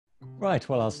Right,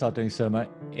 well, I'll start doing some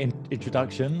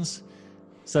introductions.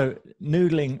 So,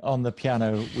 noodling on the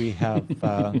piano, we have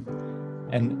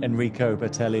Enrico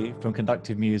Bertelli from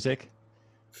Conductive Music.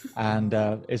 And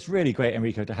it's really great,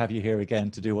 Enrico, to have you here again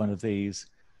to do one of these.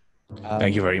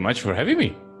 Thank you very much for having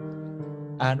me.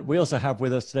 And we also have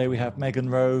with us today, we have Megan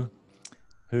Rowe,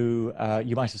 who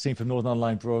you might have seen from Northern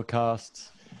Online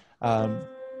Broadcasts.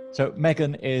 So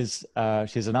Megan is,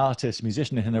 she's an artist,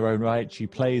 musician in her own right. She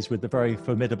plays with the very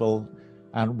formidable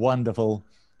and wonderful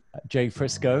Jay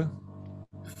Frisco.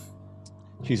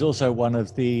 She's also one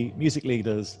of the music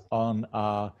leaders on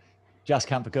our Jazz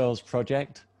Camp for Girls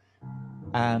project.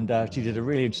 And she did a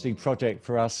really interesting project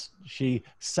for us. She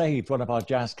saved one of our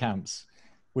jazz camps,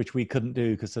 which we couldn't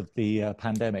do because of the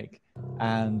pandemic,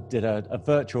 and did a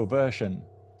virtual version.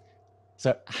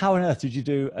 So how on earth did you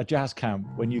do a jazz camp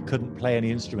when you couldn't play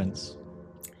any instruments?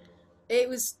 It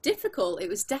was difficult. It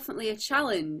was definitely a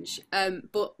challenge,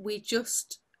 but we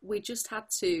just had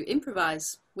to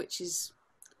improvise, which is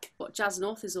what Jazz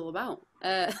North is all about.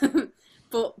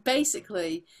 But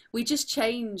basically, we just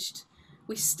changed.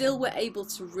 We still were able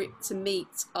to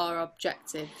meet our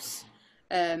objectives.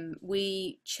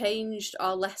 We changed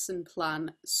our lesson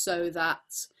plan so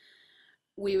that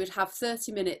we would have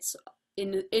 30 minutes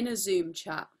in a Zoom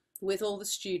chat with all the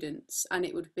students, and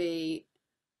it would be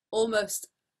almost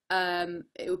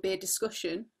it would be a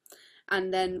discussion,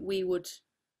 and then we would,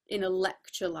 in a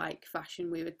lecture-like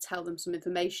fashion, we would tell them some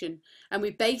information, and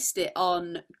we based it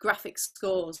on graphic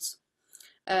scores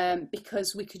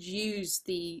because we could use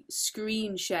the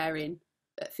screen sharing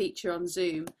feature on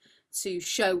Zoom to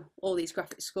show all these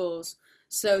graphic scores.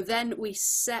 So then we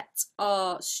set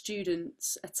our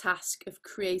students a task of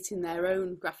creating their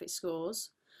own graphic scores.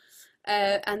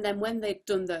 And then when they'd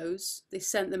done those, they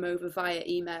sent them over via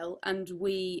email, and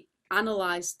we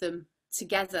analysed them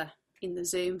together in the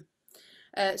Zoom.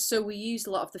 So we used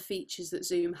a lot of the features that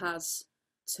Zoom has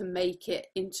to make it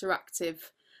interactive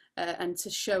and to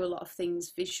show a lot of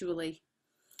things visually.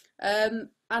 And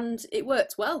it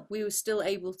worked well. We were still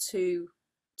able to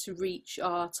reach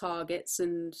our targets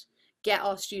and get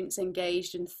our students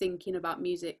engaged and thinking about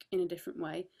music in a different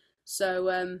way.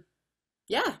 So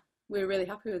yeah, we were really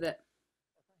happy with it.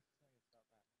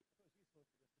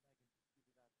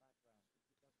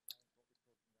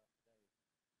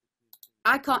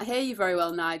 I can't hear you very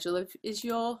well, Nigel. Is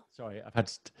your... Sorry,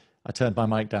 I turned my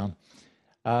mic down.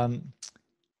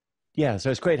 Yeah, so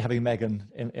it's great having Megan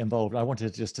involved. I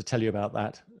wanted just to tell you about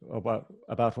that,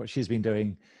 about what she's been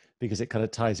doing, because it kind of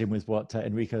ties in with what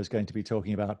Enrico is going to be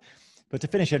talking about. But to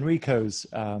finish Enrico's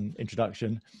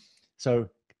introduction, so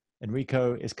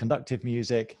Enrico is Conductive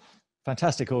Music,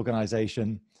 fantastic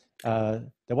organization. They're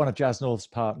one of Jazz North's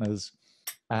partners,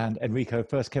 and Enrico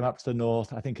first came up to the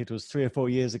North, I think it was 3 or 4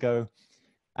 years ago,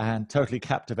 and totally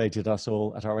captivated us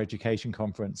all at our education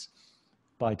conference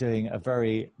by doing a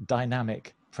very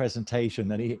dynamic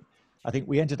presentation. And I think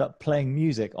we ended up playing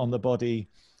music on the body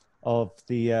of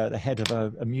the head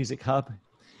of a music hub.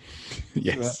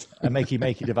 Yes. A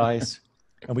makey device,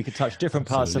 and we could touch different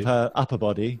parts of her upper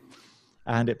body,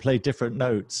 and it played different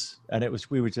notes. And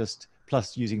we were just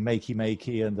plus using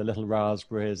makey and the little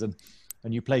raspberries, and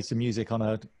you played some music on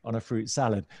a fruit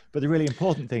salad. But the really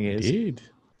important thing is, Indeed,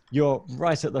 you're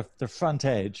right at the front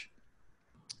edge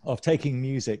of taking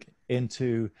music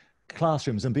into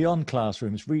classrooms and beyond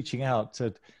classrooms, reaching out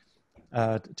to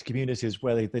communities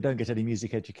where they don't get any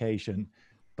music education,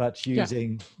 but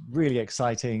using really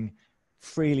exciting,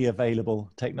 freely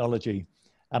available technology.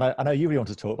 And I know you really want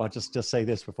to talk, but I'll just say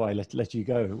this before I let you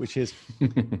go, which is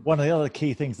one of the other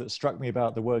key things that struck me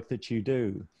about the work that you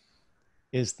do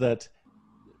is that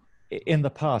in the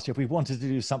past, if we wanted to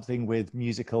do something with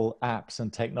musical apps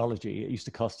and technology, it used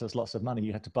to cost us lots of money.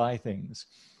 You had to buy things.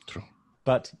 true.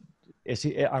 But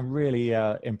I'm really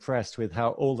impressed with how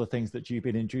all the things that you've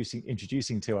been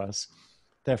introducing to us,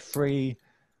 they're freely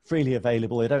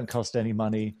available. They don't cost any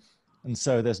money. And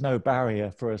so there's no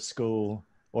barrier for a school,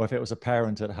 or if it was a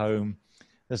parent at home,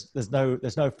 there's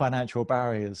no financial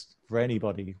barriers for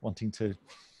anybody wanting to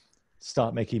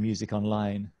start making music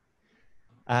online.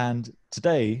 And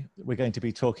today we're going to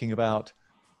be talking about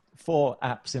 4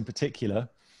 apps in particular,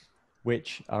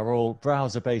 which are all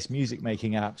browser-based music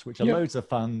making apps, which are loads of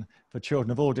fun for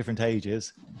children of all different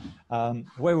ages.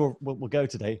 Where we'll go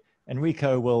today,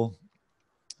 Enrico will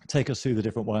take us through the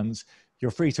different ones.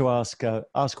 You're free to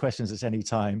ask questions at any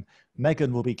time.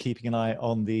 Megan will be keeping an eye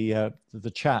on the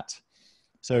chat.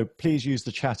 So please use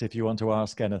the chat if you want to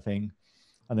ask anything.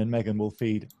 And then Megan will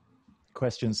feed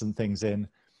questions and things in.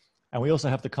 And we also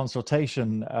have the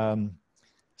consultation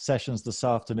sessions this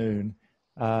afternoon.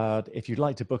 If you'd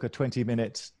like to book a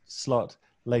 20-minute slot,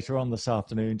 later on this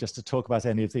afternoon just to talk about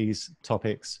any of these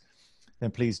topics,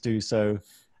 then please do so.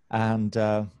 And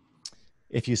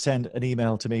if you send an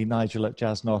email to me, Nigel at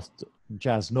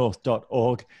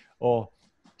jazznorth.org, or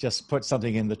just put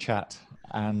something in the chat,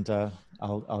 and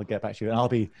I'll get back to you. And I'll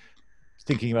be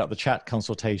thinking about the chat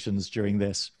consultations during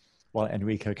this while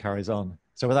Enrico carries on.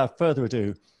 So without further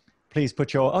ado, please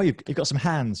put your, you've got some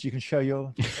hands. You can show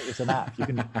your, it's an app. You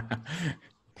can,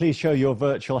 please show your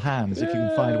virtual hands if you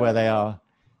can find where they are,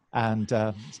 and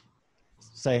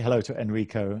say hello to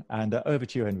Enrico. And over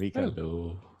to you, Enrico.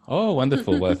 Hello. Oh,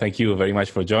 wonderful. Well, thank you very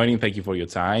much for joining. Thank you for your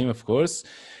time, of course.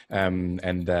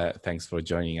 And thanks for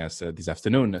joining us this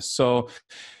afternoon. So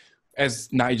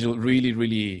as Nigel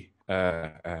really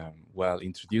well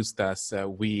introduced us,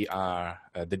 we are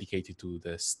dedicated to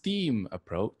the STEAM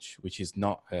approach, which is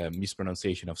not a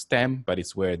mispronunciation of STEM, but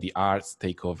it's where the arts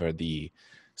take over the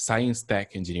science,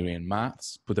 tech, engineering, and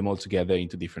maths, put them all together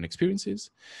into different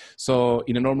experiences. So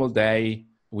in a normal day,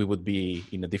 we would be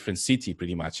in a different city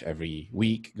pretty much every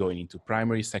week, going into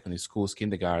primary, secondary schools,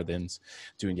 kindergartens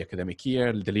during the academic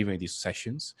year, delivering these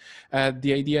sessions.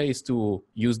 The idea is to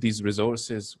use these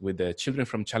resources with the children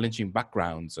from challenging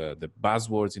backgrounds. The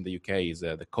buzzwords in the UK is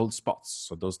the cold spots,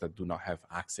 so those that do not have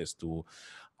access to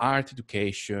art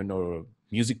education or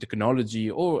music technology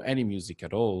or any music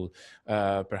at all.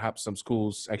 Perhaps some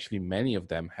schools, actually many of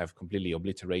them, have completely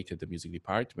obliterated the music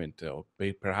department, or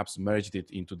perhaps merged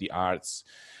it into the arts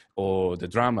or the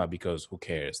drama, because who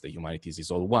cares? The humanities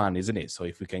is all one, isn't it? So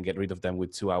if we can get rid of them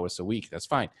with 2 hours a week, that's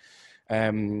fine.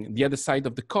 The other side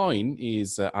of the coin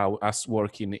is us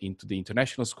working into the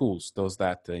international schools, those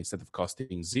that instead of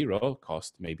costing zero,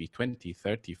 cost maybe 20,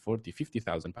 30, 40,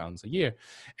 50,000 pounds a year.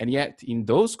 And yet in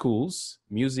those schools,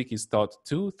 music is taught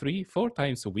 2, 3, 4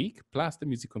 times a week, plus the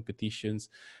music competitions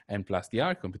and plus the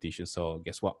art competitions. So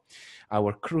guess what?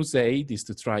 Our crusade is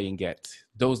to try and get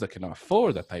those that cannot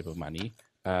afford that type of money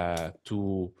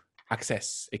to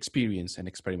access, experience, and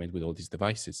experiment with all these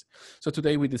devices. So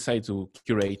today we decided to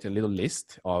curate a little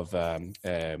list of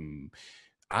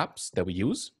apps that we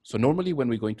use. So normally when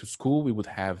we go into school, we would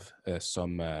have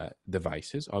some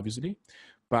devices, obviously,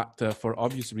 but for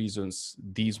obvious reasons,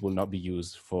 these will not be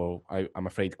used for, I'm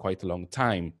afraid, quite a long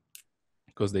time,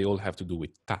 because they all have to do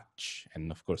with touch.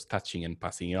 And of course, touching and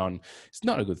passing it on is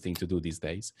not a good thing to do these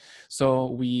days. So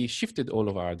we shifted all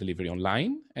of our delivery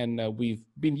online, and we've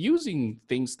been using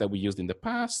things that we used in the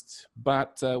past,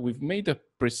 but we've made a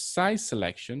precise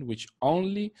selection which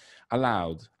only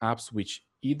allowed apps which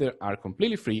either are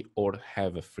completely free or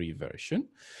have a free version,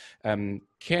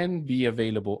 can be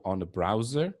available on the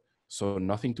browser. So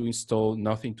nothing to install,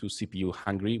 nothing to CPU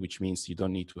hungry, which means you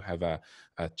don't need to have a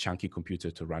chunky computer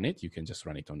to run it. You can just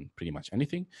run it on pretty much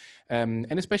anything.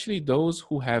 And especially those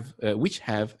who have, which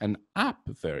have an app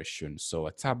version, so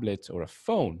a tablet or a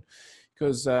phone.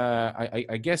 Because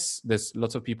I guess there's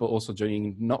lots of people also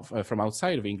joining, not from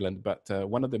outside of England, but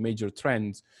one of the major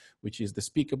trends, which is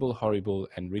despicable, horrible,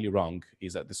 and really wrong,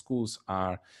 is that the schools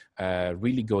are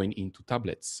really going into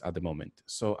tablets at the moment.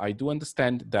 So I do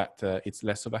understand that it's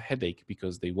less of a headache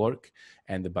because they work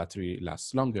and the battery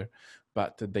lasts longer,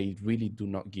 but they really do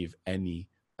not give any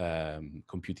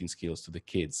computing skills to the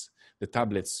kids. The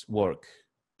tablets work.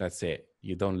 That's it.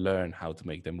 You don't learn how to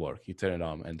make them work. You turn it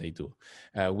on and they do.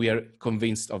 We are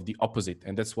convinced of the opposite.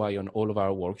 And that's why on all of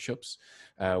our workshops,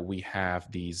 we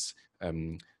have these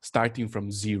starting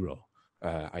from zero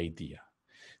idea.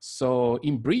 So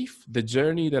in brief, the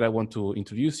journey that I want to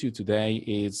introduce you today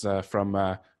is from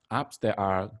apps that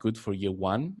are good for year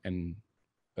one and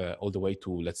all the way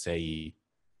to, let's say,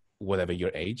 whatever your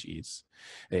age is.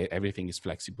 Everything is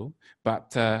flexible.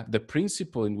 But the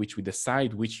principle in which we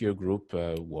decide which year group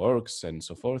works and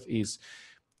so forth is,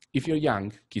 if you're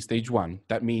young, Key Stage 1,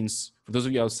 that means, for those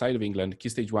of you outside of England, Key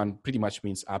Stage 1 pretty much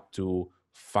means up to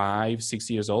 5, 6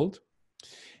 years old.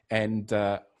 And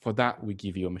for that, we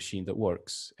give you a machine that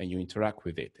works and you interact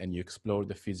with it and you explore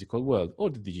the physical world or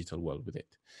the digital world with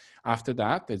it. After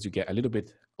that, as you get a little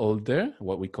bit older,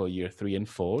 what we call year 3 and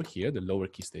 4 here, the lower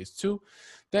Key Stage 2,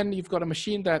 then you've got a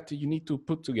machine that you need to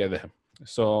put together.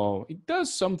 So it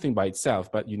does something by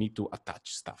itself, but you need to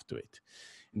attach stuff to it.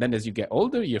 And then as you get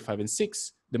older, year 5 and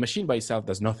 6, the machine by itself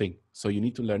does nothing. So you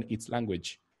need to learn its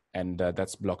language. And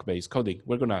that's block-based coding.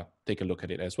 We're going to take a look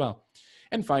at it as well.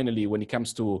 And finally, when it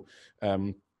comes to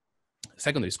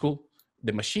secondary school,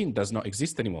 the machine does not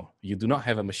exist anymore. You do not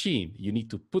have a machine. You need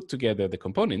to put together the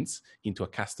components into a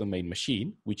custom-made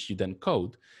machine, which you then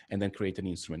code and then create an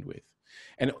instrument with.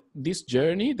 And this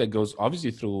journey that goes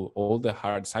obviously through all the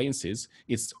hard sciences,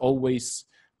 it's always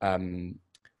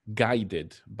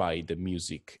guided by the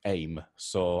music aim.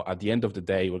 So at the end of the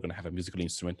day, we're going to have a musical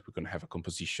instrument, we're going to have a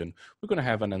composition, we're going to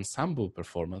have an ensemble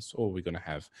performance, or we're going to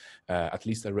have at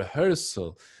least a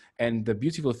rehearsal. And the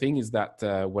beautiful thing is that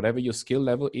whatever your skill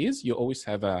level is, you always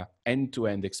have a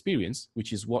end-to-end experience,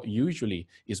 which is what usually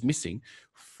is missing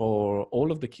for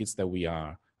all of the kids that we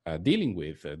are dealing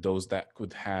with, those that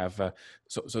could have,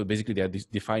 so basically they are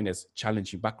defined as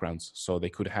challenging backgrounds. So they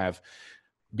could have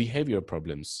behavioral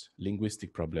problems,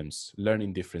 linguistic problems,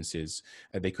 learning differences.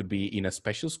 They could be in a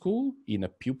special school, in a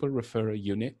pupil referral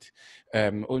unit,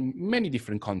 or in many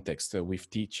different contexts. We've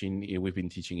been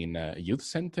teaching in youth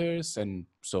centers and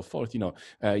so forth. You know,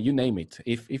 you name it.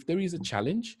 If there is a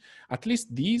challenge, at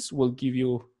least these will give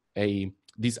you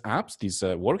these apps, these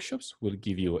workshops will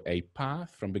give you a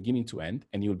path from beginning to end,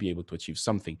 and you'll be able to achieve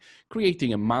something,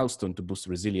 creating a milestone to boost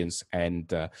resilience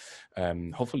and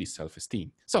hopefully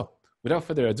self-esteem. So, without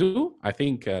further ado, I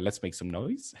think let's make some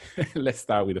noise. Let's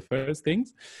start with the first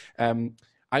things.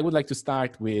 I would like to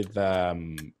start with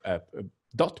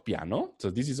dotpiano. So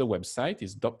this is a website,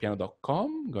 it's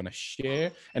dotpiano.com. I'm gonna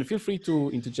share, and feel free to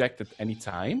interject at any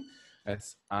time.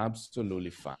 That's absolutely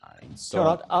fine.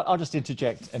 So I'll just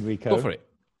interject, Enrico. Go for it.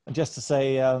 Just to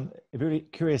say, I'm really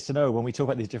curious to know when we talk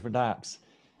about these different apps,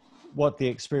 what the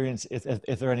experience is,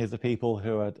 if there are any of the people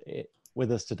who are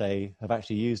with us today have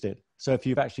actually used it. So if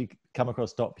you've actually come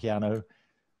across dotpiano,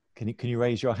 can you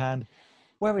raise your hand?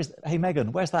 Hey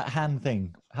Megan, where's that hand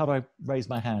thing? How do I raise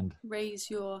my hand? Raise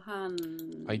your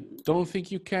hand. I don't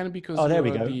think you can because there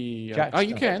we go. You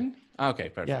can? Okay,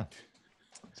 perfect. Yeah.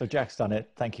 So Jack's done it.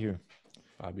 Thank you.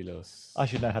 Fabulous. I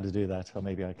should know how to do that, or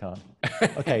maybe I can't.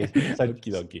 Okay. So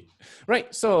Okie dokie.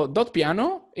 Right. So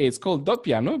dotpiano, it's called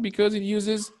dotpiano because it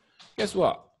uses, guess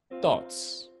what?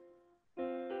 Dots.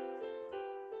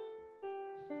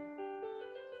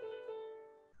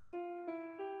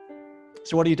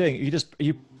 So what are you doing?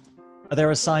 Are there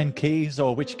assigned keys,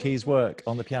 or which keys work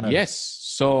on the piano? Yes.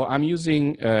 So I'm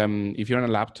using, if you're on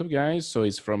a laptop, guys, so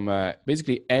it's from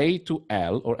basically A to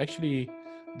L, or actually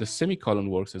the semicolon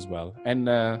works as well. And,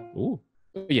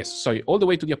 yes, sorry, all the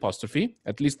way to the apostrophe.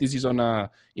 At least this is on a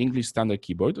English standard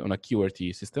keyboard, on a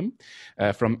QWERTY system.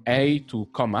 From A to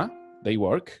comma, they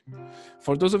work.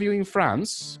 For those of you in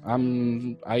France,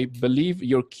 I believe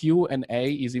your Q and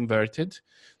A is inverted.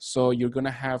 So you're going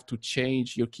to have to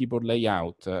change your keyboard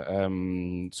layout.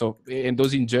 And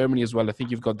those in Germany as well, I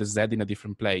think you've got the Z in a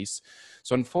different place.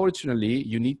 So unfortunately,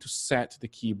 you need to set the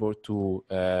keyboard to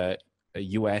a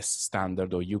US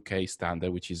standard or UK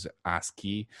standard, which is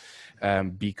ASCII,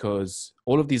 because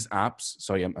all of these apps,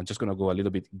 sorry, I'm just going to go a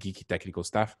little bit geeky technical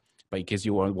stuff, but in case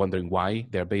you were wondering why,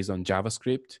 they're based on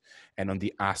JavaScript and on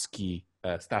the ASCII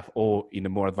stuff, or in a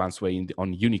more advanced way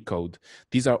on Unicode.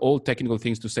 These are all technical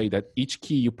things to say that each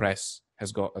key you press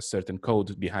has got a certain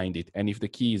code behind it. And if the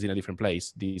key is in a different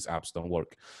place, these apps don't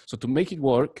work. So to make it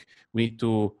work, we need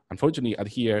to, unfortunately,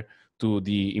 adhere to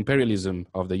the imperialism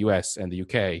of the US and the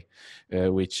UK,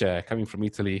 which coming from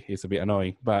Italy is a bit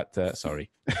annoying, but sorry.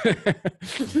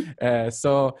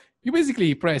 So you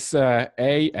basically press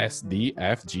A, S, D,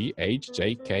 F, G, H,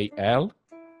 J, K, L,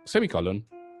 semicolon,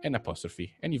 and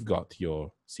apostrophe, and you've got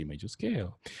your C major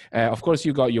scale. Of course,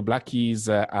 you got your black keys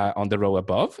on the row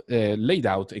above, laid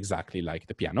out exactly like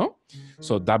the piano.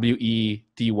 So W, E,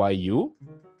 T, Y, U.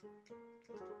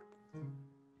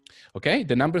 Okay,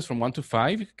 the numbers from 1 to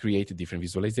 5 create different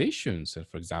visualizations.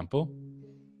 For example,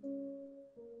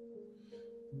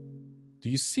 do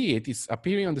you see it? It's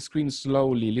appearing on the screen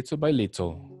slowly, little by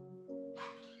little.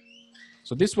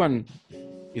 So this one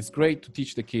is great to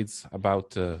teach the kids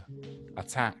about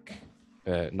attack,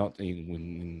 not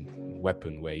in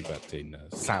weapon way, but in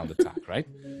sound attack, right?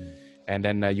 And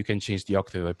then you can change the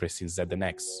octave by pressing Z and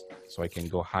X. So I can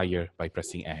go higher by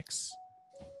pressing X.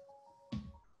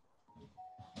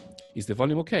 Is the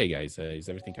volume okay, guys? Is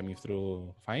everything coming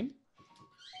through fine?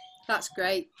 That's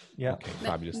great. Yeah. Okay,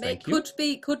 fabulous. Thank you.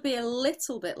 Could be a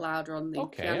little bit louder on the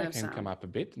piano I can sound. come up a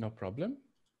bit, no problem.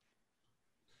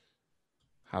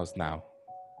 How's now?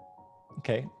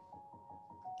 Okay.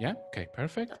 Yeah. Okay.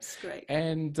 Perfect. That's great.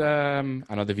 And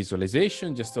another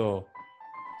visualization, just so.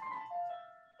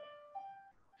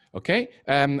 Okay,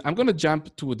 I'm going to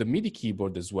jump to the MIDI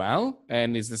keyboard as well.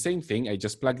 And it's the same thing. I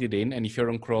just plugged it in, and if you're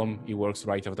on Chrome, it works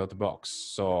right out of the box.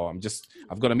 So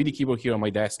I've got a MIDI keyboard here on my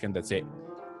desk, and that's it.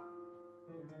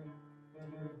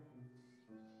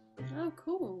 Oh,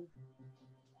 cool.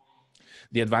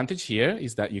 The advantage here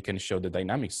is that you can show the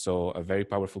dynamics. So a very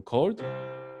powerful chord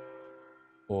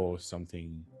or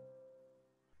something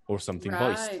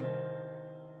voiced.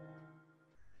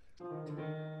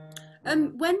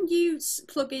 When you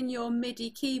plug in your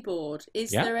MIDI keyboard,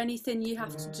 is Yeah. there anything you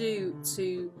have to do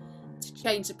to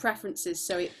change the preferences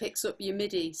so it picks up your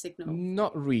MIDI signal?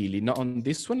 Not really. Not on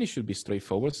this one. It should be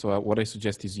straightforward. So what I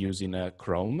suggest is using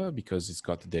Chrome because it's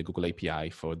got the Google API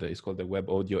for the. It's called the Web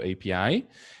Audio API.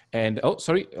 And oh,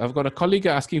 sorry, I've got a colleague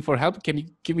asking for help. Can you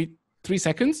give me 3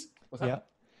 seconds? Yeah.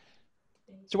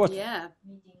 So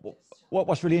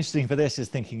what's really interesting for this is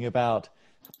thinking about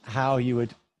how you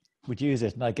would use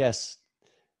it, and I guess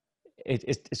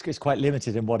it's quite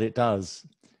limited in what it does.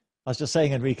 I was just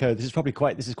saying, Enrico, this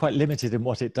is quite limited in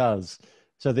what it does.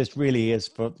 So this really is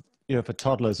for for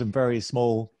toddlers and very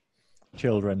small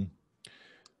children.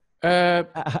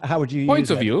 How would you Points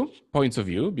use of it? view, points of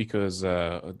view, because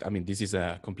I mean, this is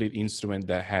a complete instrument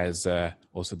that has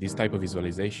also this type of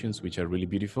visualizations, which are really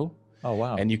beautiful. Oh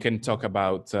wow! And you can talk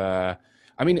about.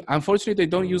 I mean, unfortunately, they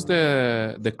don't use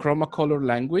the chroma color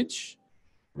language,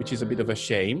 which is a bit of a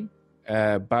shame.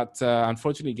 But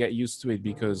unfortunately, get used to it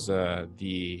because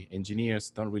the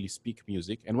engineers don't really speak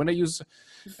music. And when I use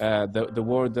the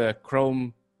word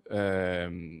chrome,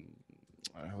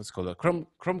 what's it called,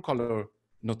 chrome color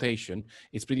notation,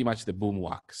 it's pretty much the boom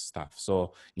wax stuff.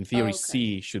 So in theory,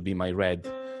 C should be my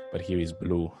red, but here is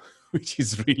blue, which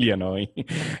is really annoying.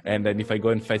 And then if I go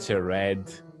and fetch a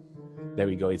red, there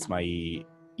we go, it's my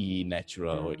E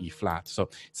natural or E flat. So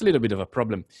it's a little bit of a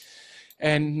problem.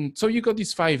 And so you got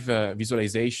these 5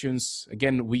 visualizations.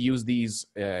 Again, we use these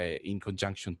in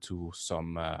conjunction to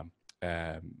some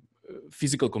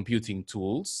physical computing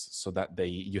tools so that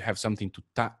you have something to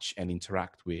touch and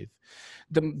interact with.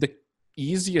 The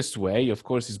easiest way, of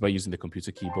course, is by using the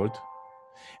computer keyboard.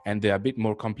 And the a bit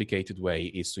more complicated way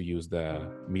is to use the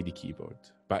MIDI keyboard,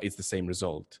 but it's the same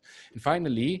result. And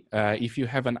finally, if you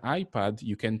have an iPad,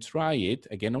 you can try it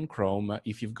again on Chrome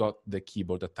if you've got the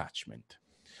keyboard attachment.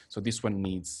 So this one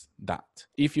needs that.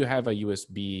 If you have a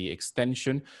USB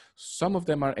extension, some of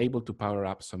them are able to power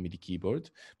up some MIDI keyboard,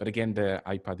 but again, the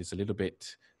iPad is a little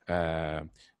bit, how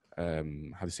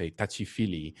to say,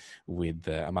 touchy-feely with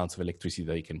the amounts of electricity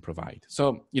that it can provide.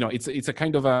 So, it's a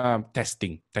kind of a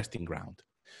testing ground.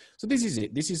 So this is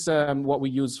it. This is what we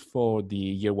use for the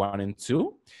year 1 and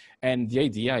 2. And the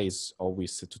idea is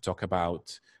always to talk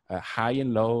about high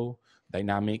and low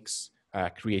dynamics,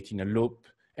 creating a loop.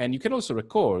 And you can also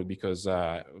record because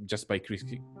just by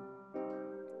clicking.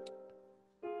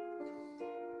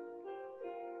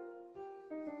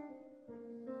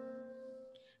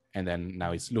 And then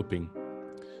now it's looping.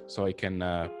 So I can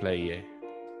play.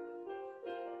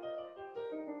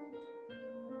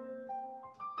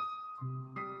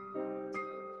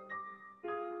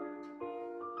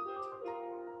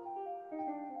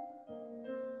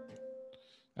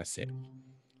 That's it.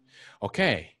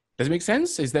 Okay. Does it make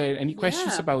sense? Is there any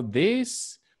questions about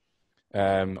this?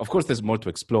 Of course, there's more to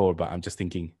explore, but I'm just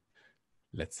thinking,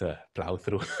 let's plow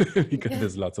through because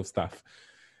there's lots of stuff.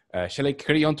 Shall I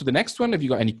carry on to the next one? Have you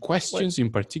got any questions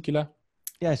in particular?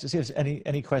 Yes, see if there's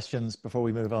any questions before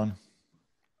we move on.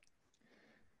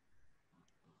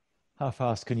 How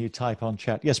fast can you type on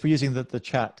chat? Yes, we're using the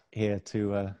chat here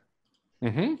to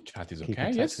chat is keep okay. in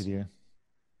touch Yes. with you.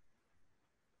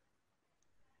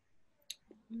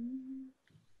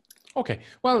 Okay.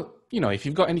 Well, if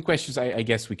you've got any questions, I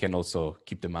guess we can also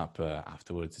keep them up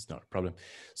afterwards. It's not a problem.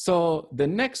 So the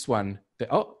next one,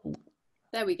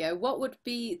 there we go. What would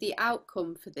be the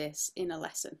outcome for this in a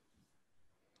lesson?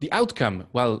 The outcome,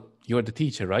 well, you're the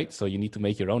teacher, right? So you need to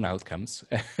make your own outcomes.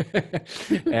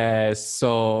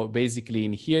 So basically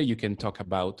in here, you can talk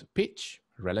about pitch,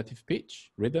 relative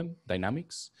pitch, rhythm,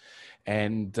 dynamics,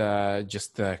 and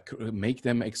just make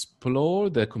them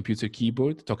explore the computer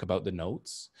keyboard, talk about the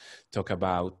notes, talk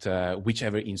about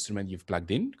whichever instrument you've plugged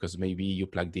in, because maybe you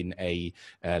plugged in a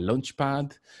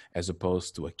launchpad as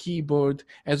opposed to a keyboard,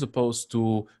 as opposed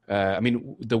to,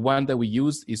 the one that we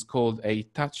use is called a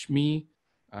Touch Me.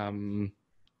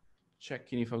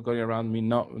 Checking if I've got it around me,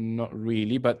 not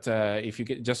really, but if you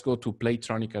just go to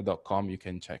playtronica.com, you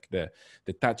can check the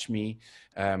Touch Me.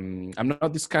 I'm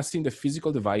not discussing the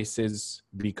physical devices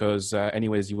because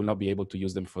anyways, you will not be able to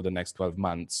use them for the next 12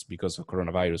 months because of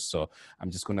coronavirus. So I'm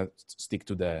just going to stick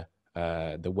to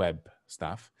the web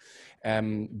stuff.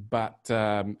 But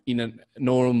in a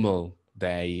normal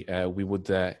day, we would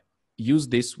use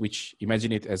this, which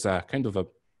imagine it as a kind of a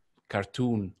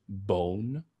cartoon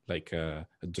bone, like a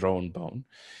drone bone.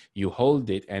 You hold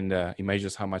it and it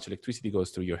measures how much electricity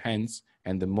goes through your hands.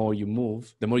 And the more you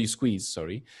move, the more you squeeze,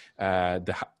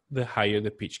 the higher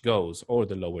the pitch goes or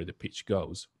the lower the pitch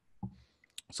goes.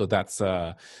 So that's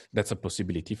a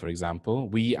possibility. For example,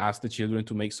 we ask the children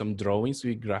to make some drawings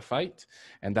with graphite,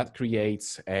 and that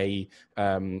creates a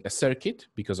circuit,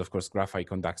 because of course graphite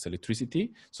conducts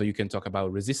electricity. So you can talk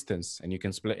about resistance, and you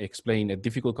can explain a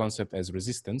difficult concept as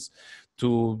resistance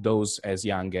to those as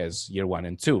young as year 1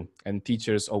 and 2. And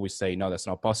teachers always say, no, that's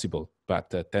not possible. But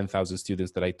 10,000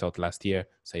 students that I taught last year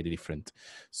say the different.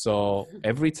 So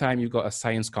every time you've got a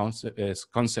science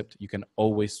concept, you can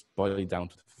always boil it down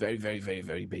to very, very, very,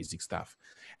 very basic stuff.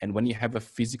 And when you have a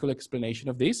physical explanation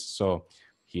of this, so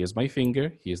here's my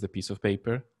finger, here's the piece of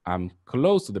paper, I'm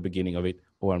close to the beginning of it,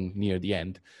 or I'm near the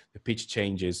end, the pitch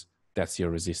changes, that's your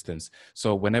resistance.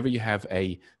 So whenever you have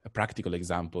a practical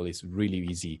example, it's really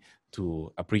easy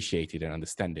to appreciate it and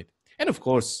understand it. And of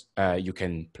course, you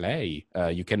can play,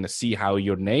 you can see how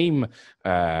your name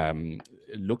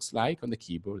looks like on the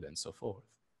keyboard and so forth.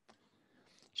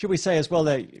 Should we say as well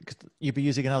that you'd be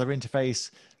using another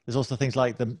interface? There's also things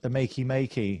like the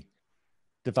makey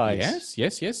device.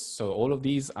 Yes. So all of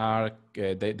these are,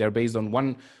 they're based on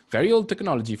one very old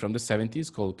technology from the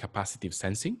 70s called capacitive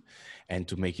sensing. And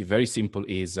to make it very simple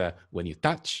is when you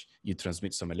touch, you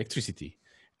transmit some electricity.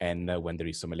 And when there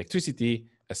is some electricity,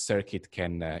 a circuit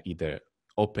can either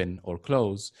open or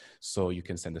close, so you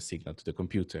can send a signal to the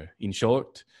computer. In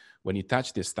short, when you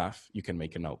touch this stuff, you can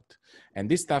make a note. And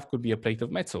this stuff could be a plate of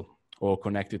metal, or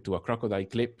connected to a crocodile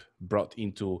clip brought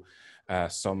into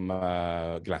some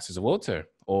glasses of water,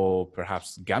 or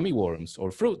perhaps gummy worms, or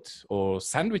fruit, or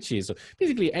sandwiches, or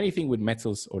basically anything with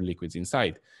metals or liquids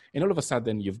inside. And all of a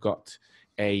sudden, you've got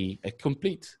a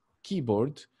complete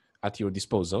keyboard at your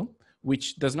disposal,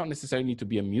 which does not necessarily need to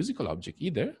be a musical object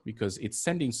either, because it's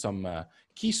sending some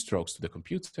keystrokes to the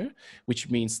computer,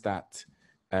 which means that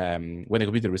when the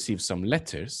computer receives some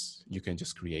letters, you can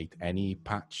just create any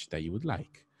patch that you would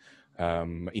like.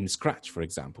 In Skratch, for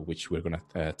example, which we're going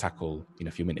to tackle in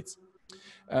a few minutes.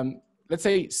 Let's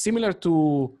say similar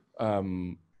to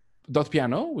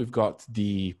dotpiano, we've got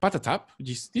the Patatap,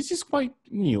 this is quite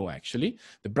new actually.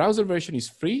 The browser version is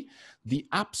free. The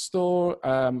App Store,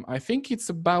 I think it's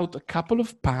about a couple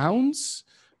of pounds,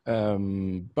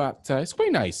 but it's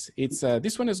quite nice. It's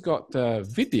this one has got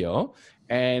video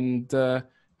and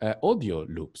audio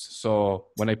loops. So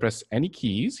when I press any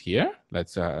keys here,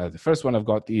 let's the first one I've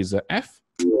got is F.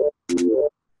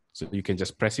 So you can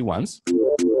just press it once,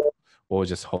 or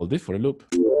just hold it for a loop.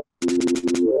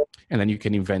 And then you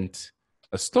can invent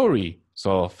a story.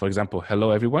 So for example,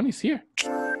 hello everyone is here.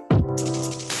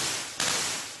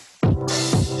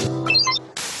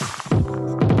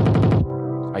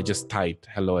 I just typed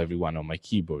hello everyone on my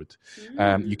keyboard.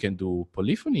 You can do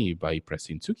polyphony by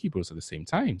pressing 2 keyboards at the same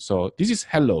time. So this is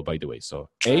hello, by the way. So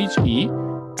H-E-L-L-O.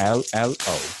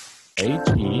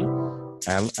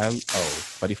 H-E-L-L-O.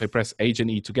 But if I press H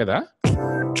and E together,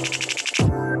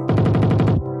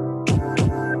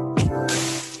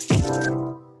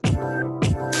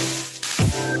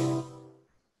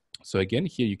 so again,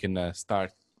 here you can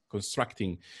start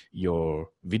constructing your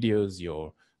videos,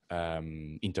 your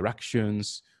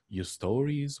interactions, your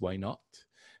stories, why not?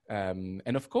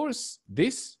 And of course,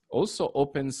 this also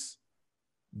opens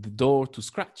the door to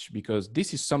Skratch, because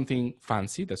this is something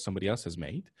fancy that somebody else has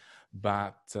made,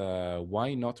 but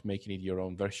why not making it your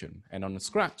own version? And on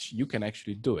Skratch, you can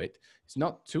actually do it. It's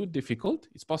not too difficult.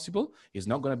 It's possible. It's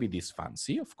not going to be this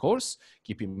fancy, of course.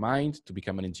 Keep in mind, to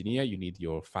become an engineer, you need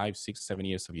your 5, 6, 7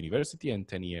 years of university and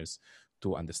 10 years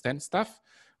to understand stuff.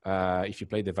 If you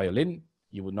play the violin,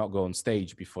 you would not go on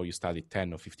stage before you studied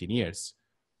 10 or 15 years.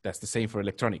 That's the same for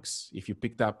electronics. If you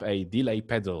picked up a delay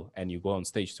pedal and you go on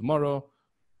stage tomorrow,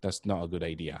 that's not a good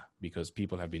idea, because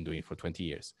people have been doing it for 20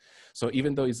 years. So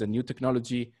even though it's a new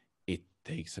technology, it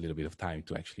takes a little bit of time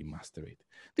to actually master it.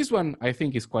 This one, I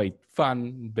think, is quite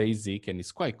fun, basic, and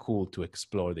it's quite cool to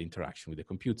explore the interaction with the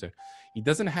computer. It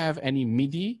doesn't have any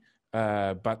MIDI,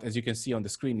 but as you can see on the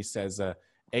screen, it says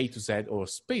A to Z or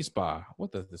spacebar.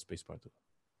 What does the spacebar do?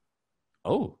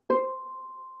 Oh.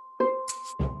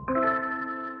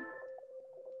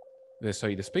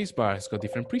 Sorry, the spacebar has got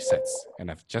different presets,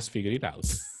 and I've just figured it out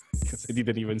because I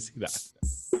didn't even see that.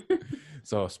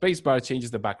 So spacebar changes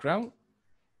the background,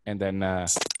 and then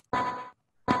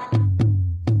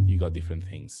you got different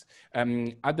things.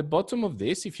 At the bottom of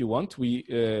this, if you want, we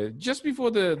just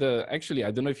before actually, I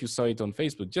don't know if you saw it on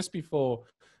Facebook, just before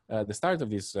the start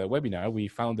of this webinar, we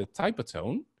found a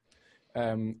typotone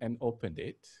and opened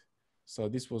it. So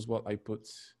this was what I put.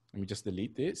 Let me just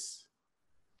delete this.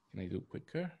 Can I do it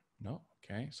quicker? No,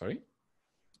 okay, sorry.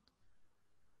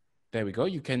 There we go.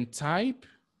 You can type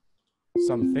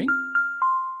something.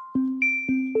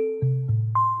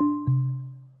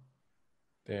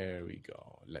 There we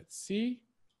go. Let's see.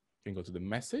 You can go to the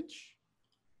message.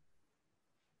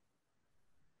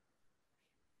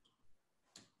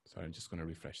 Sorry, I'm just going to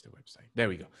refresh the website. There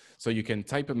we go. So you can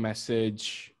type a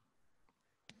message.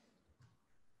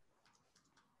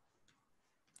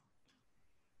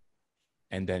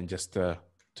 And then just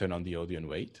turn on the audio and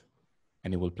wait,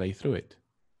 and it will play through it.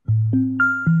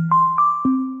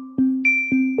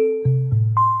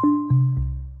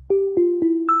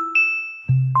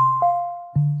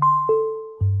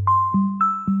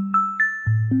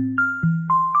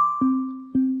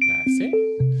 That's it.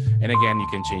 And again, you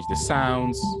can change the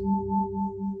sounds.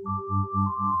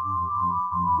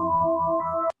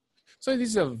 So this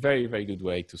is a very, very good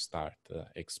way to start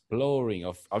exploring.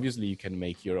 Obviously, you can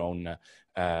make your own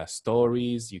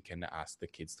stories. You can ask the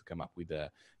kids to come up with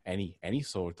any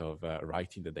sort of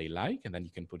writing that they like, and then you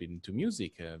can put it into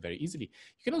music very easily.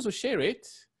 You can also share it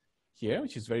here,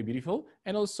 which is very beautiful,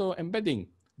 and also embedding.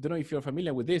 I don't know if you're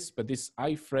familiar with this, but this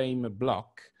iframe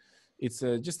block, it's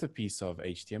just a piece of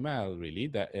HTML, really,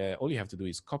 that all you have to do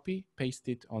is copy, paste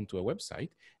it onto a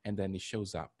website, and then it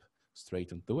shows up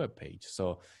straight on the web page.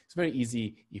 So it's very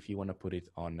easy if you want to put it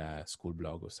on a school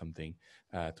blog or something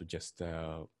to just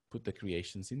put the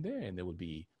creations in there, and they will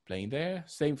be playing there.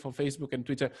 Same for Facebook and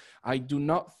Twitter. I do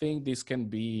not think this can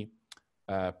be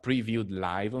previewed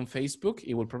live on Facebook.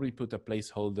 It will probably put a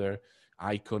placeholder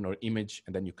icon or image,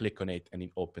 and then you click on it and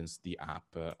it opens the app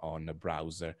on a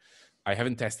browser. I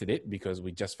haven't tested it because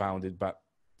we just found it, but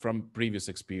from previous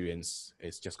experience,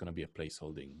 it's just going to be a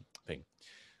placeholding thing.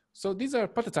 So these are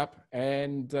Patatap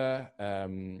and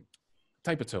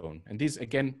Typotone. And these,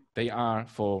 again, they are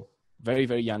for very,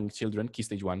 very young children, Key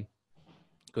Stage 1,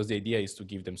 because the idea is to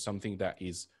give them something that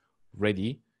is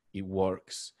ready, it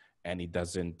works, and it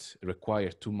doesn't require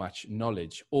too much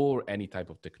knowledge or any type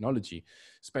of technology,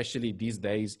 especially these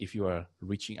days if you are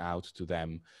reaching out to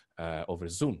them over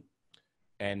Zoom.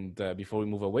 And before we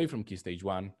move away from Key Stage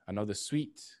 1, another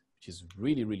suite, which is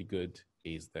really, really good,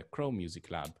 is the Chrome Music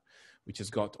Lab, which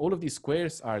has got all of these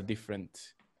squares are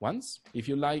different ones. If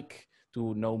you like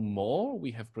to know more,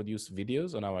 we have produced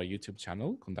videos on our YouTube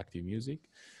channel, Conductive Music,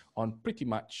 on pretty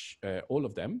much all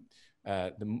of them.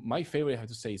 My favorite, I have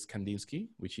to say, is Kadinsky,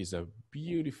 which is a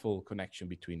beautiful connection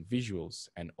between visuals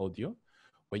and audio,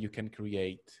 where you can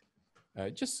create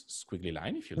just squiggly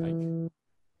line, if you like,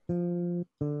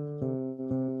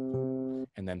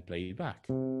 and then play it back.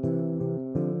 Or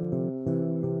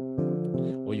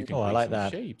you can create I like some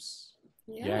that. shapes.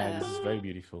 Yeah, this is very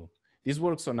beautiful. This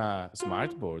works on a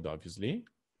smart board, obviously.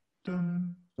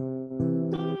 You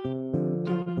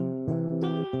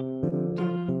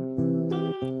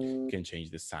can change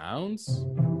the sounds.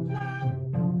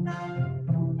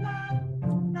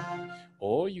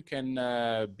 Or you can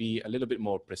be a little bit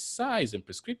more precise and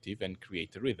prescriptive and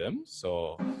create a rhythm.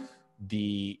 So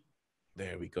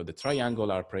there we go, the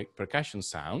triangle are percussion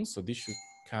sounds. So this should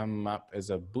come up as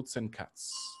a boots and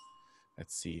cuts.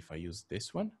 Let's see if I use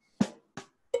this one.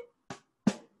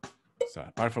 So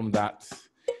apart from that,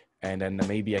 and then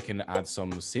maybe I can add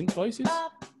some synth voices.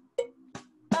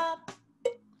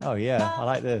 Oh yeah, I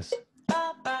like this.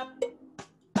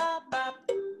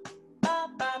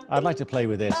 I'd like to play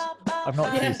with this. I'm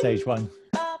not Key Stage 1.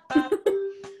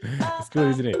 It's cool,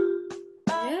 isn't it?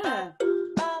 Yeah.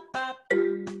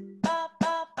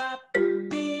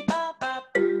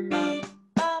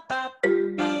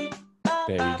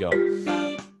 There we go.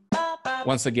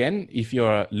 Once again, if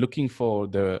you're looking for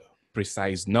the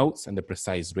precise notes and the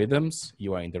precise rhythms,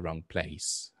 you are in the wrong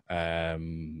place.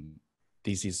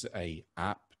 This is an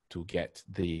app to get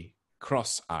the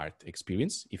cross art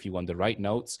experience. If you want the right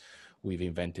notes, we've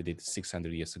invented it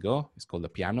 600 years ago. It's called the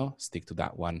piano. Stick to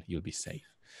that one, you'll be safe.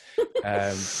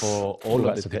 For all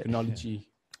of the technology.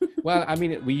 Well, I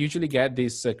mean, we usually get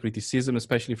this criticism,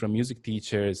 especially from music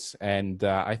teachers, and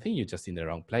I think you're just in the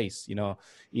wrong place. You know,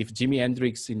 if Jimi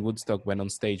Hendrix in Woodstock went on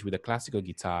stage with a classical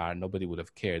guitar, nobody would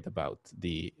have cared about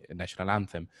the national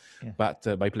anthem. Yeah.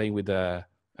 But by playing with a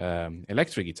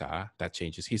electric guitar, that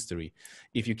changes history.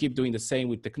 If you keep doing the same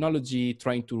with technology,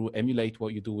 trying to emulate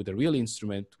what you do with a real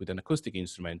instrument, with an acoustic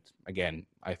instrument, again,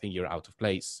 I think you're out of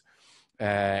place.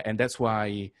 And that's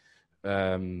why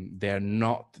they're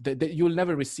not, you'll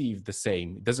never receive the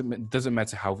same. It doesn't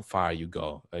matter how far you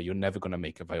go. You're never going to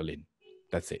make a violin.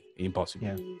 That's it.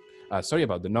 Impossible. Yeah. Sorry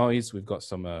about the noise. We've got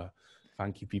some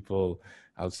funky people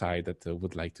outside that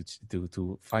would like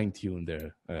to fine tune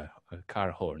their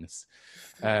car horns.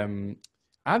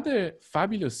 Other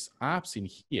fabulous apps in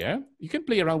here. You can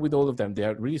play around with all of them. They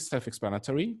are really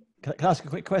self-explanatory. Can I ask a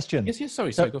quick question? Yes,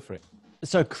 sorry, go for it.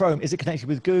 So Chrome, is it connected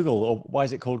with Google, or why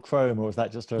is it called Chrome, or is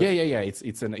that just a? Yeah. It's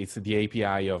the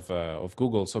API of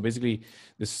Google. So basically,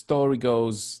 the story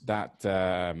goes that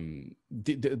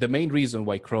the main reason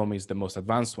why Chrome is the most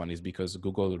advanced one is because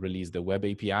Google released the Web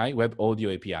API, Web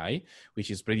Audio API, which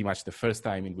is pretty much the first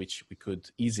time in which we could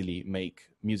easily make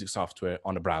music software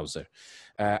on a browser.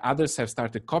 Others have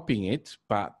started copying it,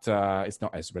 but it's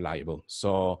not as reliable.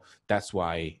 So that's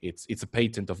why it's a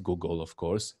patent of Google, of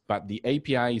course. But the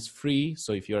API is free,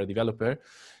 so if you're a developer,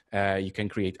 you can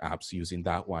create apps using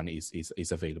that one.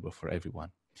 Is available for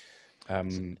everyone.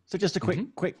 So just a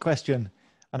quick question.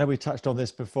 I know we touched on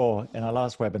this before in our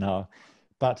last webinar,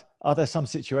 but are there some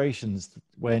situations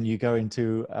when you go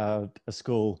into a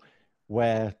school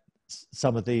where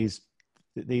some of these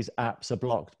apps are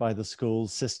blocked by the school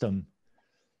system?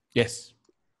 Yes.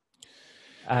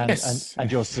 And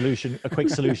your solution, a quick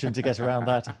solution to get around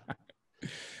that?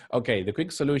 Okay, the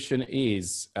quick solution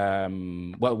is,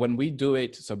 well, when we do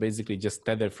it, so basically just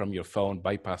tether from your phone,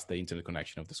 bypass the internet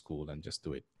connection of the school and just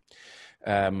do it.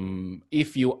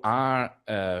 If you are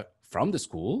from the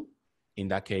school, in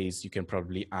that case, you can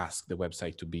probably ask the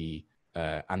website to be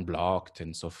unblocked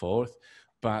and so forth.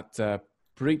 But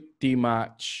pretty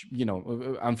much, you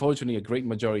know, unfortunately, a great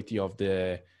majority of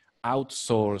the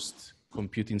outsourced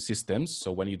computing systems,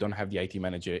 so when you don't have the IT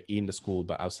manager in the school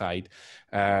but outside,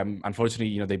 unfortunately,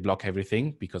 you know, they block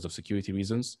everything because of security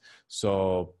reasons.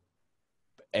 So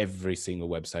every single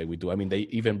website we do, I mean, they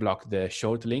even block the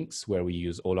short links where we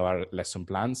use all our lesson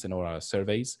plans and all our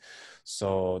surveys.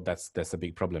 So that's a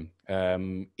big problem.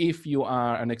 If you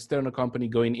are an external company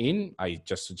going in, I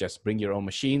just suggest bring your own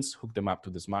machines, hook them up to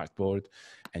the smart board,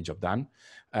 and job done.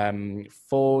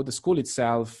 For the school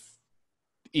itself,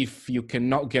 if you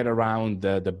cannot get around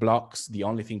the blocks, the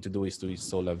only thing to do is to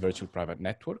install a virtual private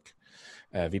network,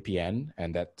 VPN,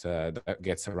 and that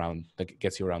gets you around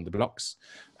the blocks.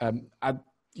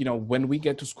 You know, when we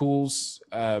get to schools,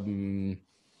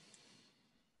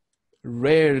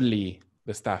 rarely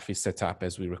the stuff is set up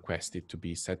as we request it to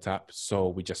be set up. So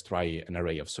we just try an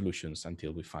array of solutions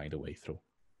until we find a way through.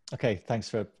 Okay, thanks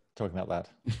for talking about that.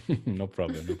 No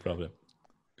problem, no problem.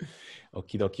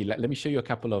 Okie dokie. Let me show you a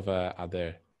couple of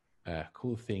other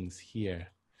cool things here.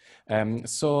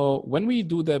 So when we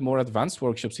do the more advanced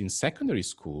workshops in secondary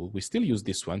school, we still use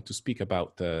this one to speak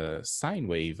about sine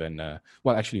wave and,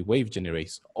 well, actually wave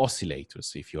generators,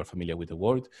 oscillators, if you're familiar with the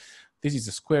word. This is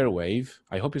a square wave.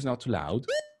 I hope it's not too loud.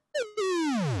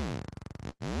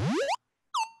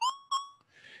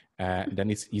 Then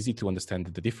it's easy to understand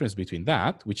the difference between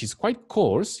that, which is quite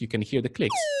coarse. You can hear the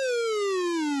clicks.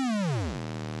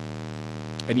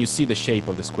 And you see the shape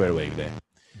of the square wave there.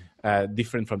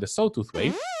 Different from the sawtooth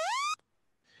wave,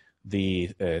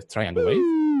 the triangle wave,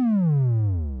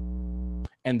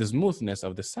 and the smoothness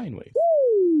of the sine wave.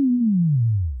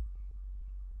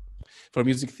 For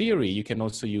music theory, you can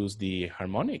also use the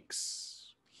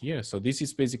harmonics here. So this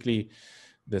is basically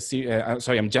the,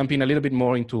 sorry, I'm jumping a little bit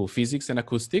more into physics and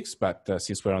acoustics, but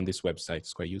since we're on this website,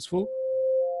 it's quite useful.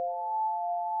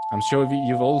 I'm sure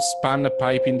you've all spun a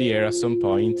pipe in the air at some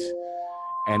point,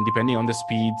 and depending on the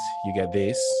speed, you get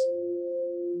this.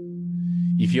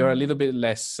 If you're a little bit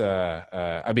less,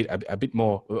 a bit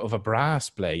more of a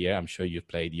brass player, I'm sure you've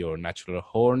played your natural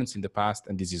horns in the past,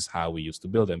 and this is how we used to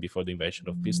build them before the invention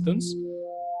of pistons.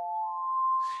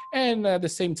 And at the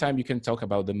same time, you can talk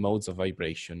about the modes of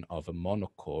vibration of a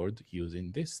monochord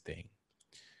using this thing.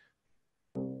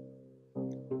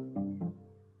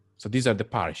 So these are the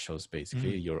partials,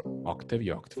 basically, your octave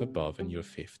above, and your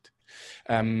fifth.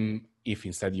 If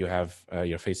instead you have,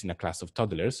 you're facing a class of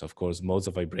toddlers, of course, modes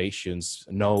of vibrations,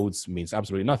 nodes means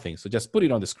absolutely nothing. So just put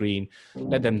it on the screen,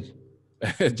 let them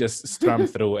just strum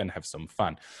through and have some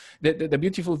fun. The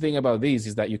beautiful thing about these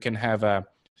is that you can have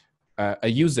a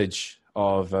usage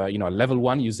of, you know, a level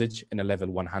 1 usage and a level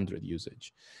 100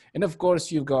 usage. And of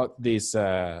course, you've got this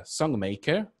song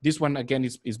maker. This one, again,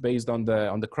 is based on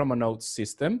the chroma note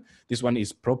system. This one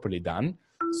is properly done.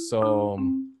 So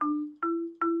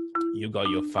you got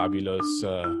your fabulous,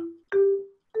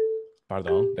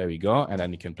 pardon, there we go. And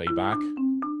then you can play back.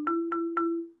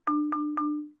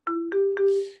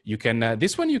 You can,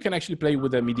 this one you can actually play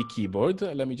with a MIDI keyboard.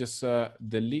 Let me just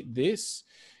delete this.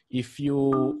 If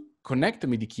you connect the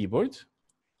MIDI keyboard,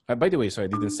 by the way, so I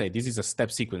didn't say, this is a step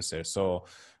sequencer. So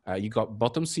you got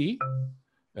bottom C,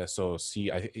 so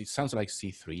C, it sounds like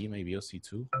C3 maybe, or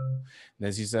C2.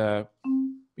 This is,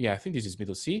 yeah, I think this is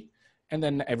middle C, and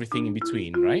then everything in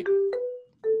between, right?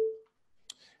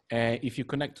 If you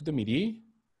connect to the MIDI,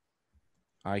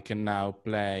 I can now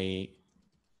play,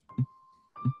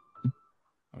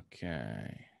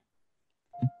 okay.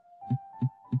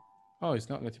 Oh, it's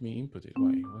not letting me input it.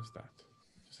 Why? What's that?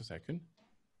 Just a second.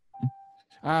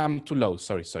 I'm too low.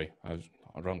 Sorry. I was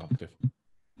wrong octave.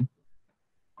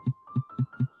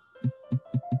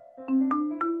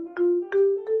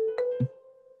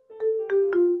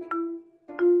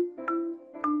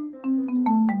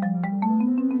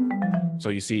 So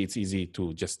you see, it's easy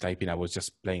to just type in. I was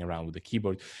just playing around with the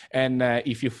keyboard. And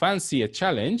if you fancy a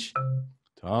challenge,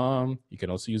 Tom, you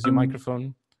can also use your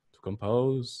microphone to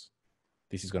compose.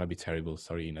 This is going to be terrible.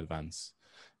 Sorry in advance.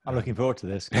 I'm looking forward to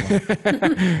this. Come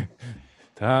on.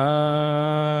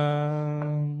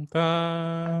 Dun,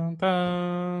 dun,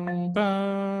 dun,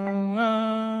 dun,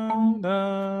 dun,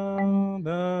 dun,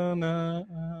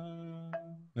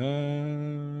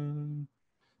 dun,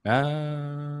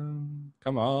 dun.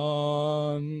 Come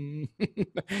on.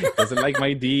 Doesn't like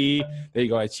my D. There you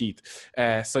go, I cheat.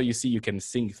 So you see, you can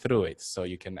sing through it. So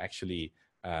you can actually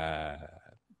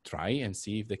try and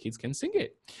see if the kids can sing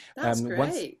it. That's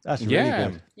great. That's really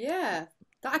good. Yeah.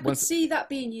 I could see that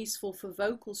being useful for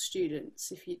vocal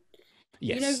students. If you,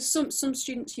 yes. You know, some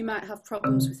students who might have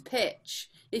problems with pitch,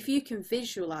 if you can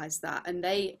visualize that and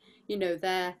they, you know,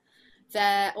 their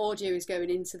audio is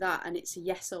going into that and it's a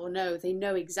yes or no, they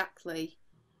know exactly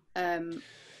what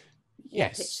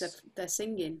pitch they're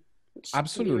singing.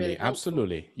 Absolutely,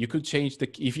 absolutely. You could change the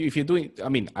if you're doing. I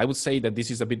mean, I would say that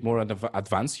this is a bit more of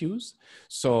advanced use.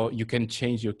 So you can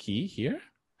change your key here.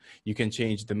 You can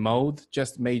change the mode,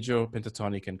 just major,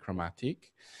 pentatonic, and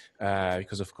chromatic,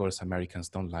 because of course Americans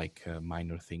don't like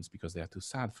minor things because they are too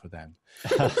sad for them.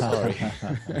 Sorry.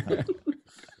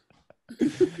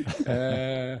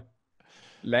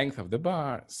 Length of the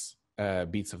bars.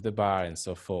 Beats of the bar and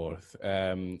so forth.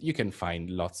 You can find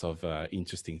lots of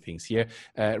interesting things here.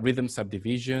 Rhythm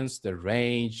subdivisions, the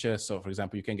range. So for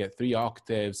example, you can get 3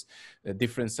 octaves,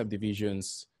 different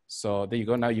subdivisions. So there you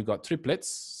go. Now you've got triplets.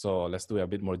 So let's do a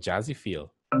bit more jazzy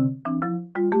feel.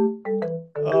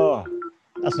 Oh,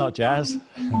 that's not jazz.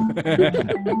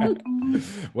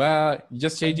 Well,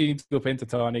 just change it into a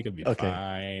pentatonic and be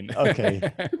fine.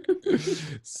 Okay.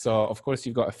 So, of course,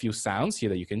 you've got a few sounds here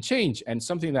that you can change. And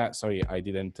something that, sorry, I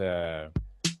didn't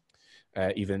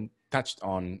even touched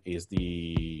on is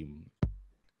the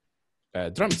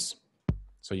drums.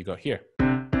 So you got here.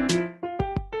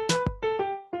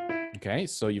 Okay,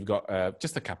 so you've got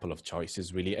just a couple of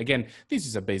choices, really. Again, this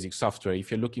is a basic software.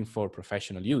 If you're looking for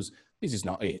professional use, this is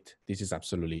not it. This is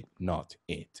absolutely not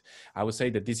it. I would say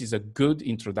that this is a good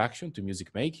introduction to music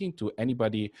making to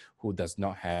anybody who does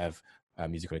not have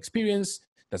musical experience,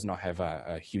 does not have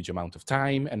a huge amount of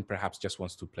time, and perhaps just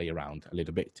wants to play around a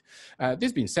little bit.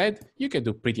 This being said, you can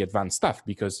do pretty advanced stuff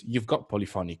because you've got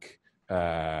polyphonic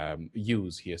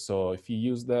use here. So if you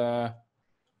use the...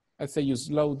 Let's say you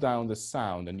slow down the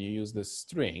sound and you use the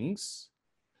strings.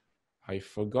 I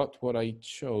forgot what I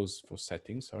chose for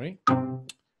settings, sorry.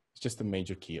 It's just a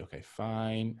major key, okay,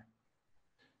 fine.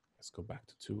 Let's go back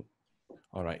to 2.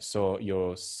 All right, so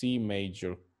your C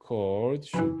major chord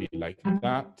should be like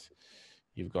that.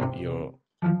 You've got your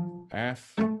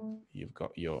F, you've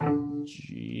got your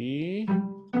G,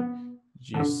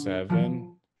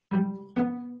 G7,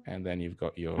 and then you've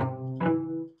got your,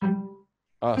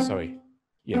 oh, sorry.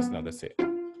 Yes, no, that's it.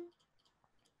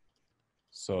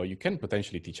 So you can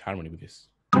potentially teach harmony with this.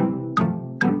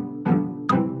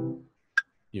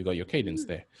 You got your cadence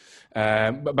there.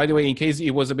 But by the way, in case it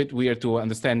was a bit weird to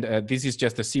understand, this is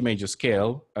just a C major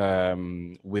scale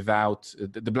without,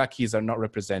 the black keys are not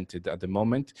represented at the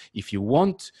moment. If you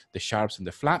want the sharps and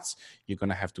the flats, you're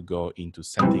gonna have to go into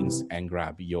settings and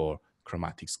grab your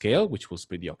chromatic scale, which will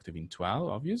split the octave in 12,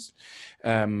 obvious.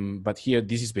 But here,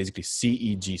 this is basically C,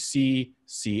 E, G, C,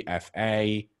 C, F,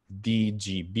 A, D,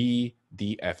 G, B,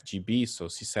 D, F, G, B, so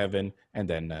C7, and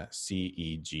then C,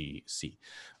 E, G, C.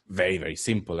 Very, very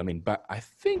simple. I mean, but I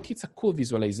think it's a cool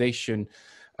visualization.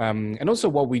 And also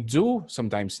what we do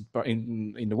sometimes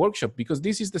in the workshop, because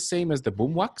this is the same as the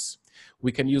boom wax,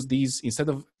 we can use these, instead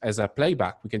of as a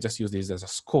playback, we can just use this as a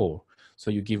score. So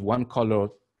you give one color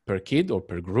per kid or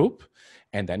per group,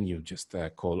 and then you just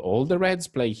call all the reds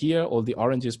play here, all the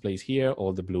oranges plays here,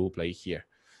 all the blue play here.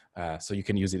 So you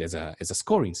can use it as a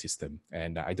scoring system.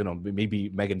 And I don't know, maybe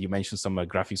Megan, you mentioned some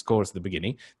graphic scores at the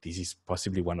beginning. This is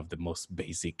possibly one of the most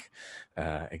basic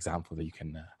examples that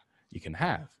you can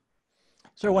have.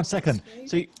 So 1 second.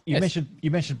 So you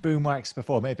mentioned Boomwax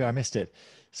before. Maybe I missed it.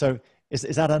 So is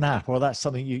that an app, or that's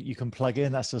something you can plug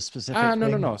in? That's a specific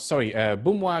thing? No. Sorry,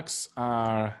 Boomwax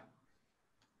are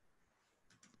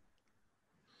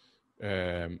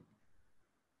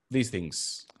these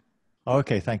things.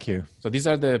 Okay, thank you. So these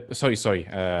are the, sorry.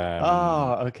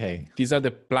 Okay. These are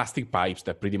the plastic pipes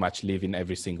that pretty much live in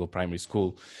every single primary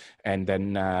school. And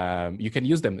then you can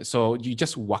use them. So you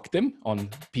just whack them on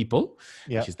people,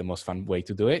 which is the most fun way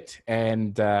to do it.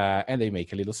 And they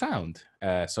make a little sound.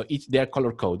 So they're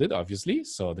color coded, obviously.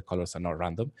 So the colors are not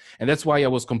random. And that's why I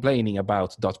was complaining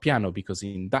about dotpiano, because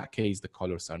in that case, the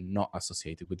colors are not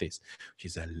associated with this, which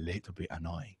is a little bit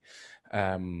annoying.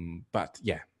 But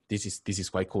yeah, this is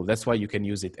quite cool. That's why you can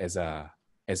use it as a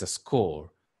score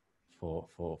for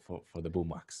the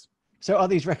boombox. So are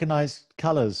these recognized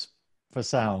colors for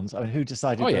sounds? I mean, who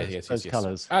decided those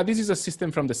colors? This is a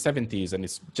system from the 70s, and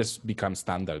it's just become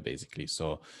standard, basically.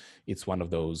 So it's one of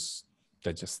those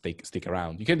that just stick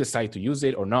around. You can decide to use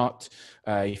it or not.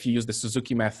 If you use the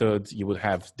Suzuki method, you would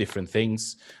have different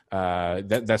things.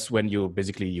 That's when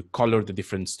you color the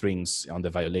different strings on the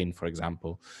violin, for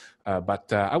example.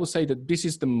 But I would say that this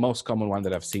is the most common one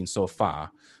that I've seen so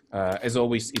far. As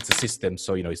always, it's a system,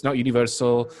 so it's not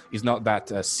universal. It's not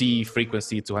that C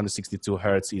frequency 262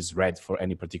 hertz is red for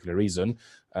any particular reason.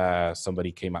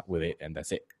 Somebody came up with it, and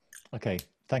that's it. Okay,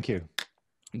 thank you.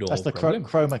 No that's the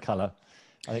chroma color.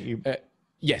 I think you.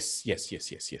 Yes.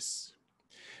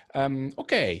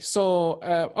 Okay, so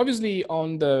obviously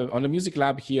on the music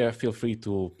lab here, feel free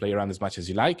to play around as much as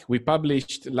you like. We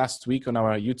published last week on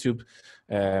our YouTube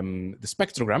the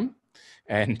spectrogram,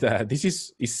 and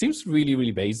it seems really,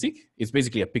 really basic. It's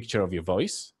basically a picture of your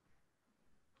voice.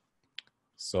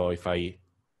 So if I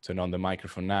turn on the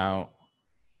microphone now,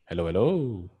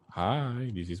 hello,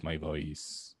 hi, this is my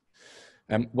voice.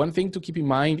 One thing to keep in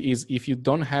mind is if you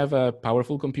don't have a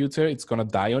powerful computer, it's going to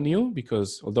die on you,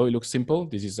 because although it looks simple,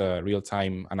 this is a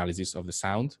real-time analysis of the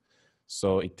sound.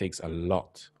 So it takes a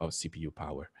lot of CPU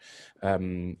power.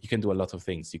 You can do a lot of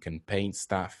things. You can paint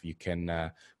stuff, you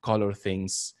can color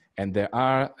things, and there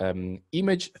are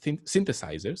image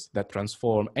synthesizers that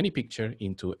transform any picture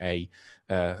into a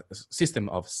system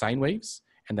of sine waves,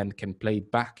 and then can play it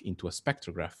back into a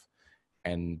spectrograph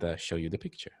and show you the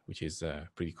picture, which is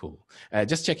pretty cool.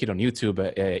 Just check it on YouTube,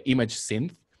 Image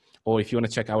Synth, or if you want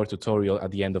to check our tutorial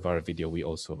at the end of our video, we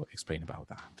also explain about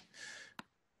that.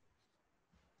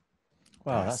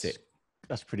 Wow,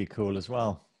 that's pretty cool as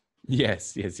well.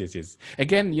 Yes.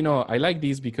 Again, I like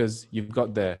these because you've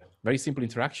got the very simple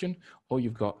interaction, or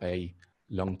you've got a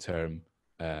long-term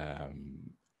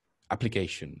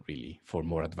application, really, for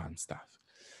more advanced stuff.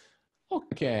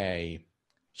 Okay.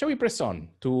 Shall we press on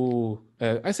to,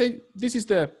 I say this is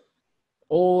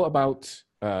all about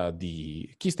the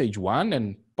key stage 1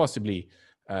 and possibly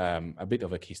a bit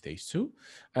of a key stage 2.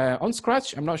 On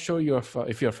Skratch, I'm not sure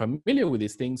if you're familiar with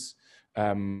these things,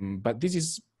 but this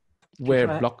is where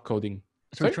block coding.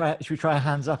 Should we try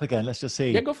hands up again? Let's just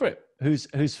see. Yeah, go for it.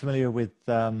 Who's familiar with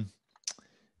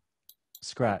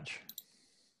Skratch?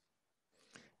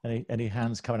 Any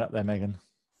hands coming up there, Megan?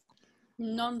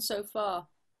 None so far.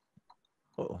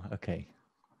 Oh, okay.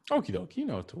 Okie dokie,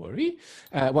 not to worry.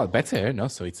 Well, better, no?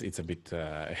 So it's a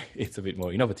bit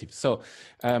more innovative. So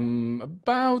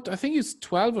about, I think it's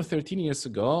 12 or 13 years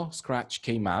ago, Skratch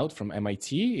came out from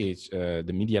MIT,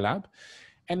 the Media Lab,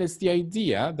 and it's the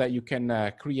idea that you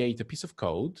can create a piece of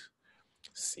code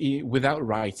without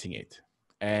writing it,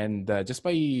 and just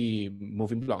by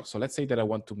moving blocks. So let's say that I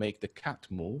want to make the cat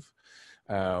move.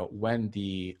 When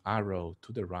the arrow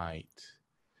to the right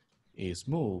is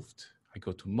moved, I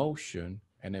go to motion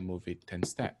and I move it 10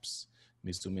 steps. Let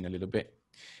me zoom in a little bit.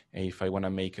 And if I want to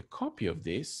make a copy of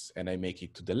this and I make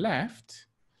it to the left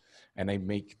and I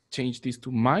change this to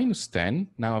 -10,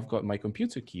 now I've got my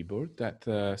computer keyboard that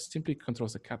simply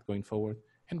controls the cat going forward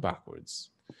and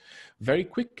backwards. Very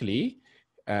quickly,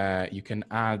 you can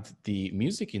add the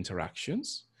music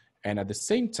interactions. And at the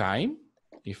same time,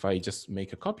 if I just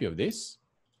make a copy of this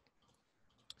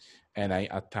and I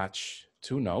attach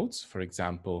 2 notes, for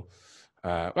example,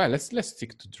 well, let's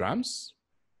stick to drums.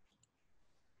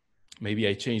 Maybe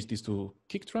I change this to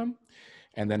kick drum,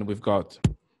 and then we've got.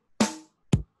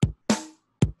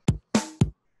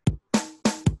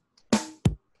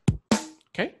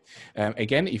 Okay.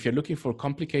 Again, if you're looking for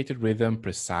complicated rhythm,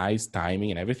 precise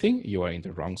timing and everything, you are in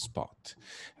the wrong spot.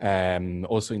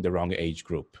 Also in the wrong age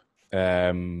group.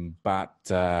 But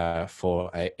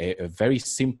for a very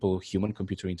simple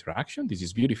human-computer interaction, this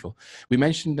is beautiful. We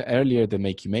mentioned earlier the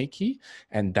makey,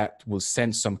 and that will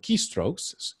send some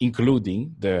keystrokes,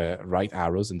 including the right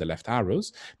arrows and the left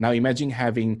arrows. Now imagine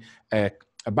having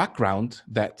a background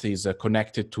that is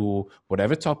connected to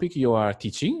whatever topic you are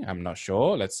teaching. I'm not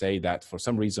sure. Let's say that for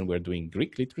some reason we're doing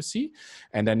Greek literacy.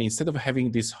 And then instead of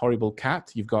having this horrible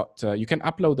cat, you've got, you can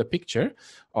upload a picture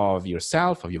of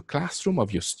yourself, of your classroom,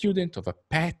 of your student, of a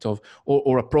pet,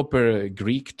 or a proper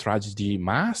Greek tragedy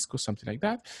mask or something like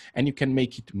that. And you can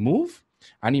make it move,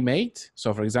 animate.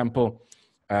 So for example,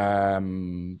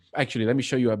 actually, let me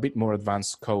show you a bit more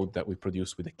advanced code that we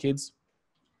produce with the kids,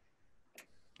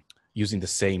 using the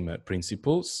same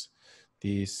principles.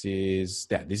 This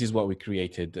is what we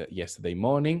created yesterday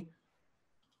morning.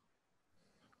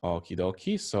 Okie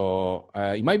dokie. So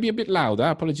it might be a bit louder.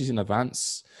 Apologies in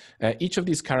advance. Each of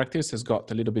these characters has got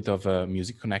a little bit of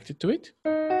music connected to it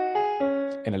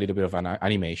and a little bit of an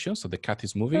animation. So the cat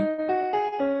is moving,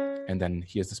 and then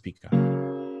here's the speaker.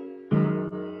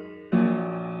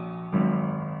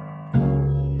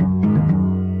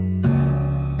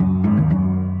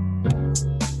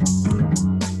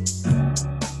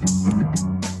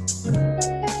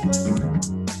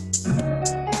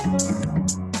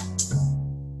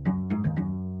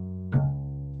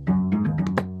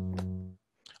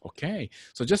 Okay,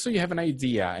 so just so you have an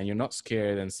idea and you're not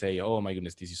scared and say, oh my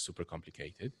goodness, this is super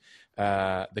complicated.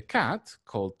 The cat,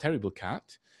 called Terrible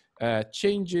Cat,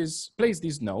 plays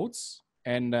these notes,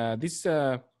 and this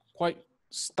quite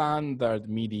standard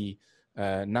MIDI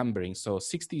numbering. So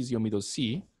 60 is your middle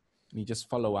C, and you just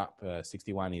follow up.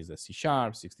 61 is a C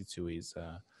sharp, 62 is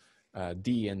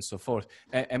D, and so forth.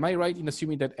 Am I right in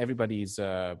assuming that everybody is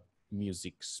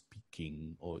music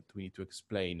speaking, or do we need to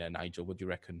explain? Nigel, what do you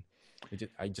reckon?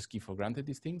 I just give for granted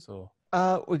these things, or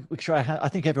we try. I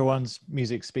think everyone's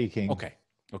music speaking. Okay,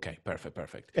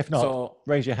 perfect. If not, so,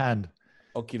 raise your hand.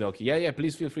 Okie dokie. Yeah.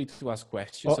 Please feel free to ask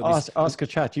questions. Or ask a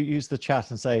chat. You use the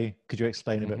chat and say, "Could you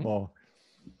explain a bit more?"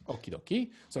 Okie dokie.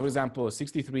 So, for example,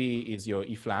 63 is your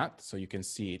E flat, so you can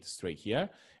see it straight here,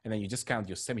 and then you just count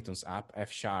your semitones up: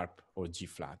 F sharp or G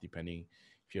flat, depending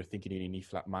if you're thinking in E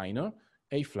flat minor,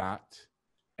 A flat,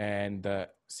 and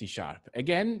C sharp.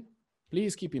 Again,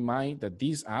 please keep in mind that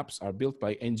these apps are built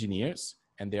by engineers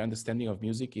and their understanding of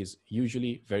music is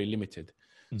usually very limited.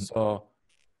 So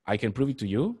I can prove it to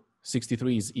you.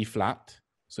 63 is E flat.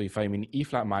 So if I'm in E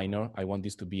flat minor, I want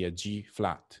this to be a G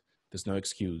flat. There's no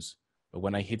excuse. But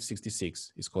when I hit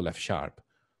 66, it's called F sharp.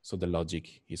 So the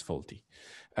logic is faulty.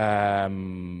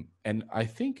 And I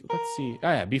think, let's see.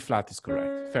 B flat is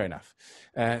correct. Fair enough.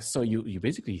 So you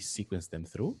basically sequence them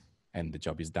through and the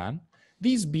job is done.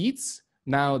 These beats,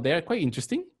 now, they're quite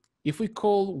interesting. If we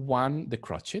call 1 the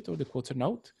crotchet or the quarter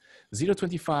note,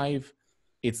 0.25,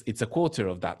 it's a quarter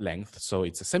of that length, so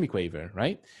it's a semiquaver,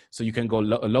 right? So you can go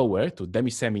lower to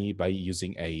demi-semi by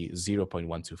using a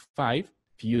 0.125.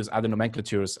 If you use other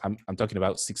nomenclatures, I'm talking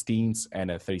about 16ths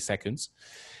and 30 seconds.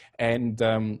 And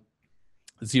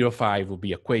 0.5 would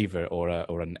be a quaver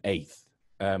or an eighth.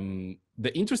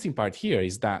 The interesting part here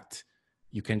is that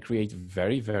you can create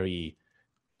very, very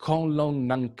Conlon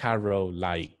Nankaro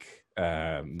like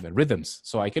rhythms.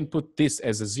 So I can put this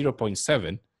as a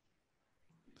 0.7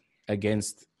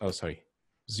 against,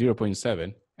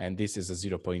 0.7, and this is a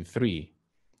 0.3.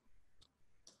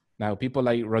 Now, people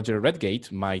like Roger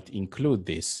Redgate might include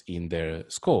this in their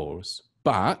scores,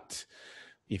 but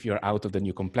if you're out of the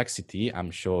new complexity,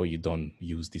 I'm sure you don't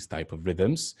use this type of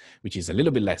rhythms, which is a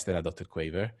little bit less than a dotted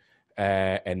quaver.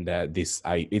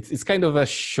 It's kind of a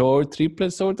short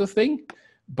triplet sort of thing.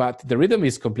 But the rhythm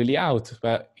is completely out,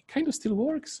 but it kind of still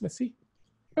works. Let's see.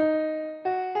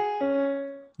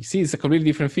 You see, it's a completely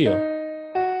different feel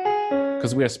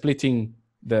because we are splitting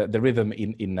the rhythm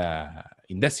in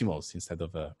decimals instead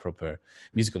of a proper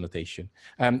musical notation.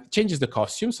 Changes the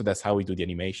costume, so that's how we do the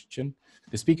animation.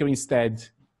 The speaker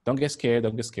instead, don't get scared,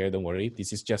 don't worry.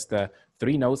 This is just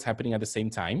 3 notes happening at the same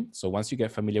time. So once you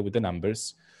get familiar with the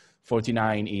numbers,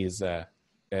 49 is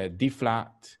D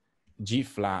flat, G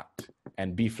flat,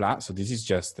 and B flat. So this is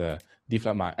just D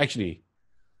flat minor. Actually,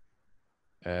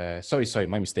 sorry,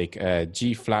 my mistake.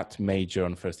 G flat major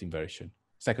on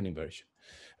second inversion.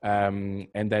 And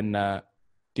then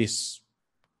this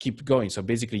keep going. So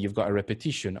basically you've got a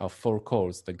repetition of 4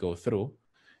 chords that go through.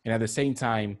 And at the same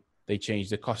time, they change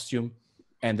the costume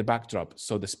and the backdrop.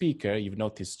 So the speaker, you've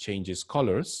noticed, changes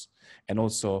colors. And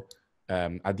also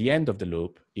at the end of the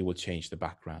loop, it will change the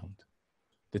background.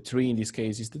 The 3 in this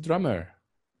case is the drummer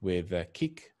with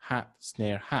kick, hat,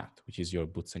 snare, hat, which is your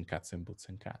boots and cats and boots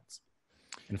and cats.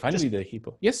 And finally, the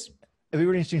hippo. Yes? It'd be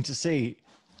really interesting to see.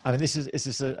 I mean, is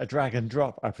this a drag and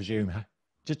drop, I presume?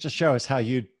 Just show us how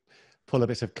you'd pull a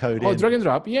bit of code in. Oh, drag and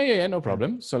drop. Yeah, no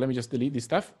problem. So let me just delete this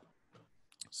stuff.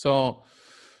 So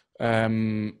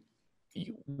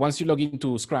once you log into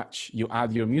Skratch, you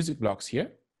add your music blocks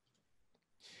here.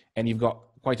 and you've got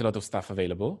quite a lot of stuff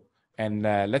available. And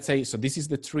let's say, so this is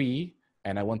the tree,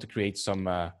 and I want to create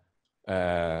some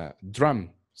drum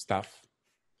stuff,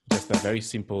 just a very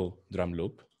simple drum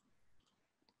loop.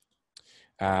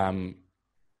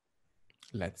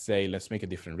 Let's say, let's make a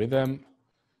different rhythm.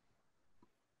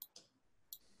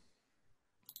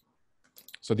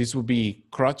 So this will be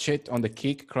crotchet on the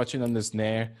kick, crotchet on the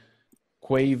snare,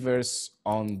 quavers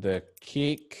on the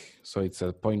kick. So it's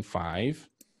a 0.5.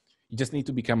 You just need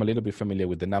to become a little bit familiar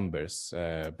with the numbers.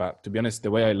 But to be honest,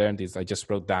 the way I learned is I just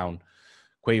wrote down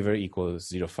quaver equals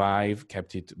 0.5,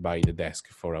 kept it by the desk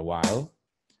for a while.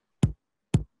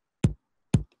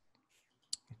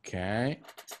 Okay.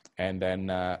 And then,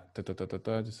 just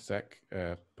a sec,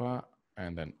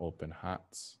 and then open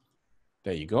hats.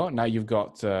 There you go. Now you've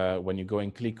got, when you go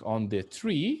and click on the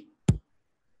tree,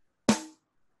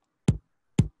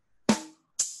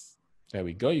 there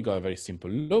we go. You got a very simple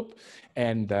loop.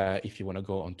 And if you want to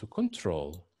go onto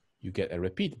control, you get a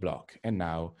repeat block. And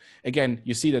now, again,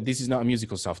 you see that this is not a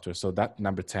musical software. So that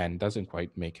number 10 doesn't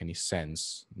quite make any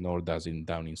sense, nor does in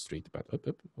Downing Street. But what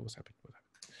was happening?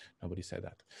 Nobody said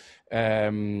that.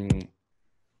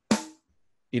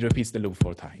 It repeats the loop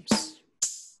 4 times.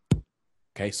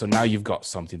 Okay, so now you've got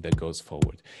something that goes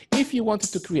forward. If you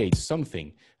wanted to create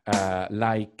something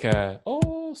like,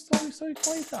 oh, sorry,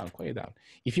 quiet down.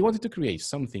 If you wanted to create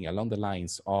something along the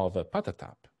lines of a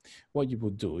Patatap, what you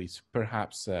would do is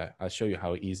perhaps, I'll show you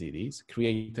how easy it is,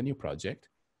 create a new project,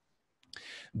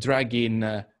 drag in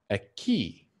a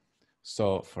key.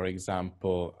 So for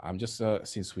example, I'm just,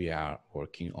 since we are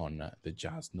working on the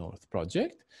Jazz North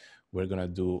project, we're gonna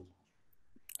do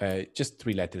just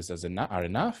 3 letters are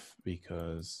enough,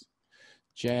 because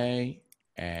J,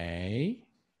 A,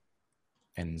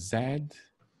 and Z.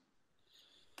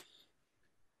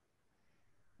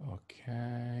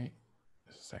 Okay,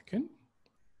 a second.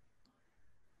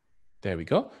 There we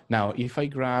go. Now, if I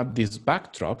grab this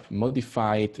backdrop,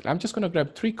 modify it, I'm just gonna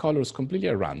grab 3 colors completely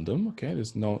at random. Okay,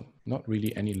 there's not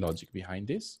really any logic behind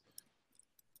this.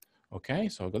 Okay,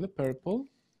 so I've got the purple.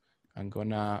 I'm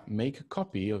gonna make a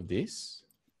copy of this.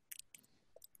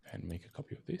 And make a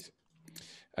copy of this.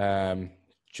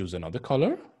 Choose another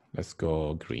color. Let's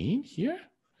go green here.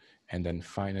 And then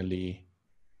finally,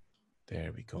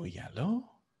 there we go, yellow.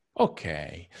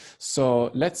 Okay,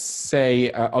 so let's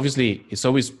say, obviously, it's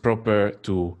always proper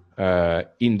to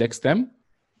index them.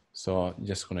 So I'm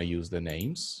just gonna use the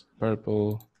names,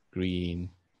 purple,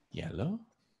 green, yellow.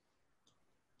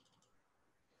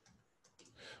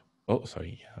 Oh,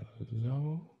 sorry,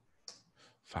 yellow.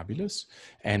 Fabulous.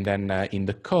 And then in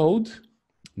the code,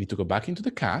 you need to go back into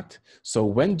the cat. So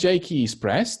when J key is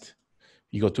pressed,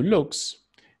 you go to looks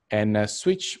and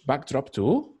switch backdrop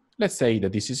to, let's say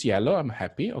that this is yellow, I'm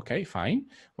happy, okay, fine.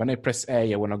 When I press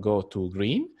A, I wanna go to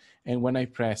green. And when I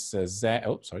press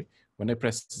when I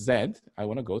press Z, I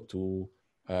wanna go to,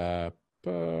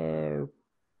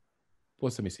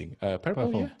 what's the missing?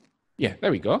 Purple, yeah? Yeah,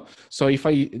 there we go. So if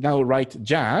I now write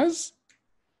jazz,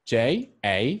 J,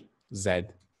 A, Z,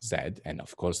 Z, and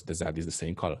of course the Z is the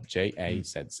same color, J, A,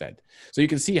 Z, Z. So you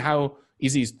can see how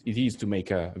easy it is to make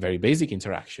a very basic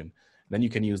interaction. Then you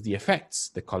can use the effects,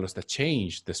 the colors that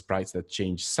change, the sprites that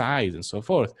change size and so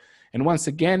forth. And once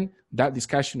again, that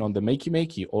discussion on the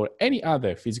Makey or any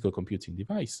other physical computing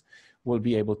device will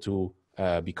be able to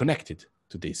be connected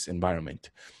to this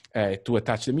environment. To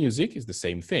attach the music is the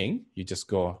same thing. You just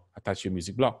go attach your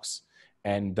music blocks.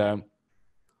 And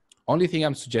only thing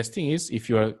I'm suggesting is, if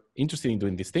you're interested in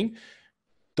doing this thing,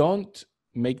 don't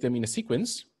make them in a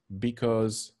sequence,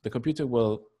 because the computer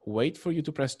will wait for you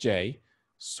to press J,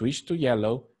 switch to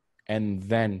yellow, and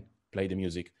then play the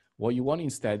music. What you want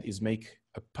instead is make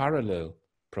a parallel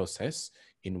process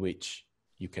in which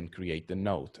you can create the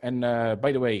note. And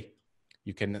by the way,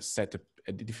 you can set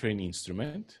a different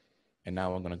instrument. And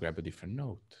now I'm going to grab a different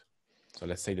note. So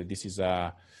let's say that this is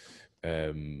a,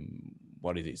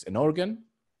 what it is, an organ.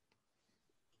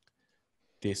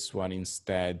 This one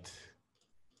instead,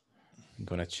 I'm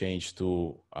going to change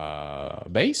to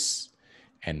bass.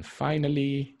 And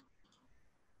finally,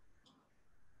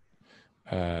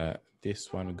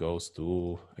 this one goes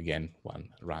to, again, one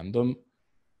random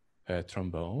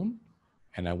trombone.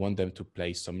 And I want them to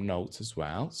play some notes as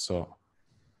well. So,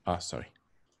 sorry.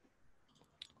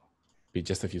 Be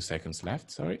just a few seconds left,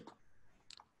 sorry.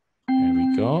 There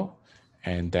we go.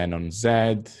 And then on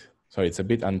Z, sorry, it's a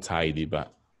bit untidy,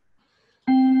 but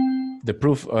the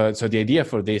proof, so the idea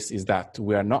for this is that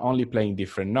we are not only playing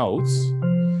different notes,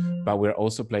 but we're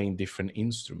also playing different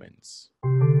instruments.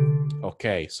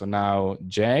 Okay, so now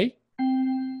J,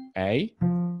 A,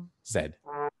 Z.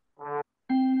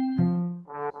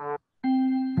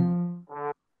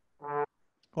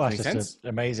 Well, Makes that's sense? just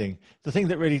amazing. The thing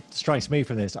that really strikes me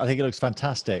from this, I think it looks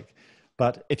fantastic,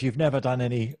 but if you've never done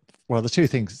any, well, the two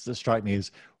things that strike me is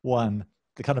one,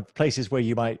 the kind of places where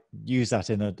you might use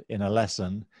that in a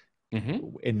lesson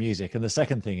in music, and the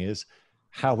second thing is,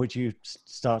 how would you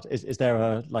start? Is there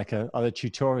other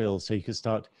tutorials so you could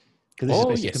start? Because this is Oh,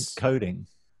 basically yes. coding.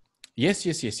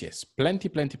 Yes. Plenty,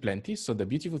 plenty, plenty. So the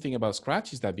beautiful thing about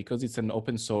Scratch is that because it's an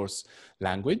open source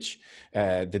language,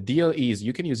 the deal is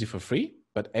you can use it for free,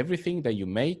 but everything that you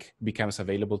make becomes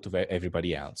available to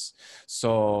everybody else.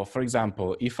 So for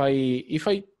example, if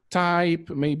I type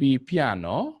maybe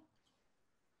piano,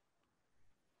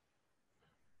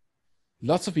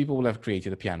 lots of people will have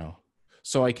created a piano.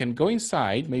 So I can go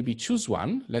inside, maybe choose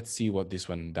one. Let's see what this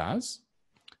one does.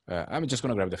 I'm just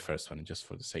going to grab the first one just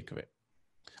for the sake of it.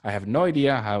 I have no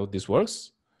idea how this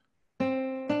works.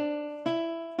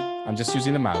 I'm just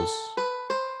using the mouse.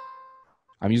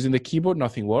 I'm using the keyboard,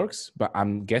 nothing works, but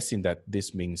I'm guessing that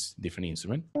this means different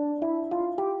instrument.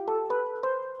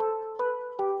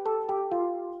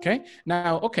 Okay,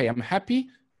 now, okay, I'm happy.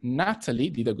 Natalie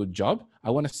did a good job.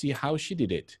 I want to see how she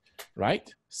did it,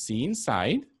 right? See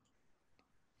inside.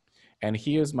 And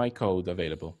here's my code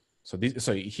available. So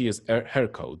here's her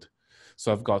code.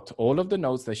 So I've got all of the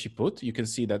notes that she put. You can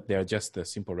see that they're just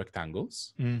simple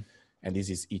rectangles. And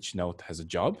this is each note has a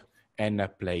job and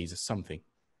plays something.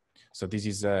 So this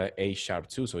is A sharp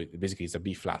 2. So basically it's a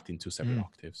B flat in 2 separate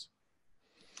octaves.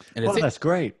 And That's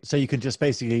great. So you can just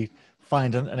basically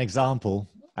find an example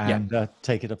and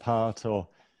take it apart or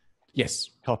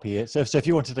copy it. So if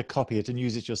you wanted to copy it and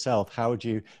use it yourself, how would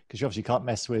you, because you obviously can't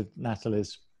mess with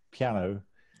Natalie's piano.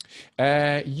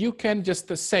 You can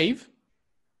just save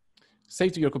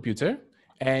to your computer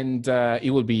and it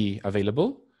will be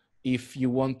available. If you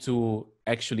want to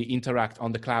actually interact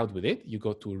on the cloud with it, you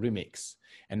go to Remix.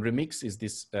 And Remix is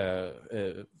this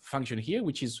function here,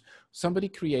 which is somebody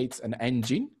creates an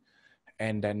engine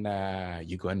and then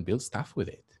you go and build stuff with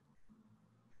it.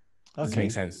 Okay. Does that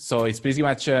make sense? So it's pretty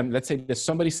much, let's say that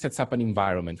somebody sets up an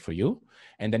environment for you,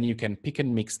 and then you can pick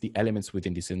and mix the elements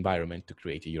within this environment to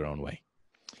create it your own way.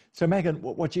 So Megan,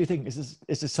 what do you think? Is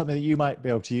this something that you might be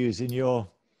able to use in your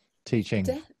teaching?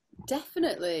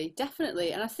 Definitely.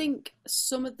 And I think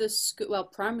some of the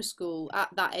primary school at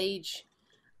that age,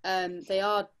 they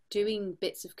are doing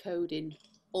bits of coding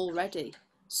already.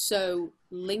 So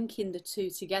linking the two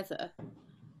together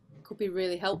could be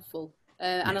really helpful.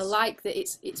 And I like that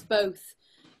it's both.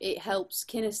 It helps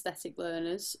kinesthetic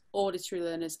learners, auditory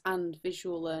learners, and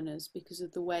visual learners because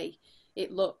of the way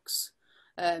it looks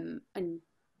and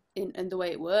the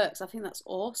way it works. I think that's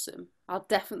awesome. I'll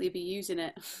definitely be using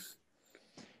it.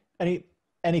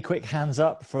 Any quick hands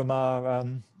up from our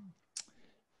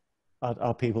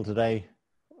people today?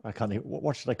 I can't even,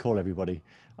 what should I call everybody?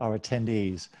 Our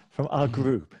attendees from our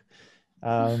group.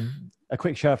 A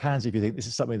quick show of hands if you think this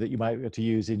is something that you might be able to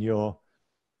use in your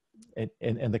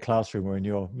in the classroom or in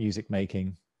your music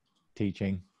making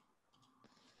teaching.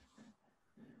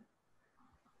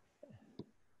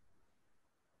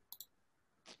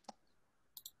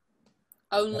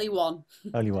 Only one.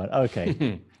 Only one.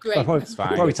 Okay. Great. Well, That's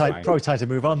fine. probably time to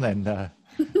move on then.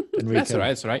 Enrico. That's all right.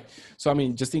 That's all right. So I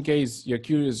mean, just in case you're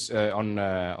curious on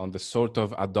the sort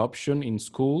of adoption in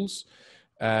schools,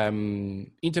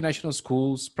 international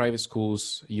schools, private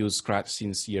schools use Scratch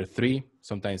since year 3,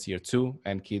 sometimes year 2,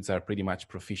 and kids are pretty much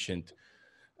proficient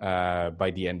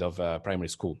by the end of primary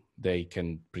school. They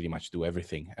can pretty much do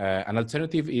everything. An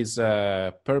alternative is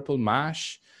Purple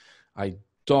Mash. I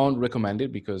don't recommend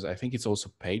it because I think it's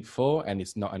also paid for and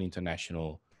it's not an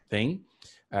international thing.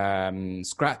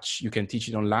 Scratch, you can teach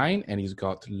it online and it's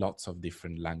got lots of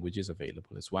different languages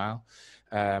available as well.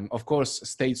 Of course,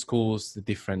 state schools, the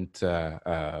different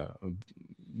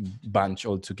bunch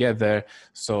altogether.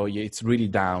 So it's really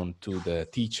down to the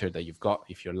teacher that you've got,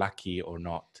 if you're lucky or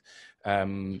not.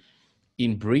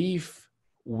 In brief,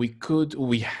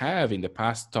 we have in the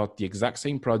past taught the exact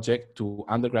same project to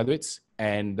undergraduates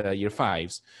and year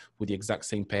 5s with the exact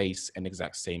same pace and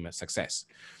exact same success.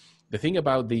 The thing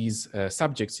about these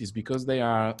subjects is because they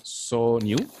are so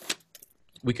new,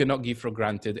 we cannot give for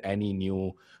granted any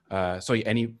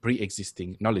any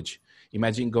pre-existing knowledge.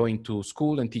 Imagine going to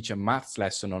school and teach a maths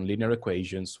lesson on linear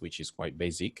equations, which is quite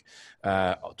basic,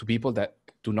 to people that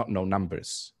do not know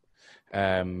numbers.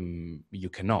 You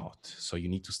cannot, so you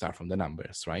need to start from the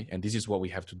numbers, right? And this is what we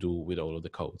have to do with all of the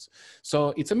codes.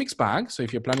 So it's a mixed bag. So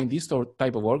if you're planning these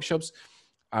type of workshops,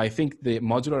 I think the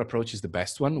modular approach is the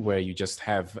best one, where you just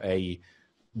have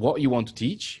what you want to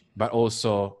teach, but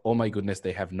also, oh my goodness,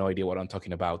 they have no idea what I'm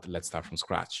talking about. Let's start from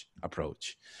scratch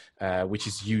approach, which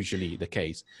is usually the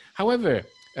case. However,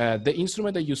 the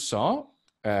instrument that you saw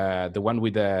the one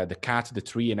with the cat, the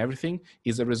tree, and everything,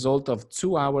 is a result of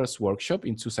 2 hours workshop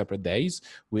in 2 separate days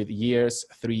with years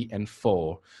 3 and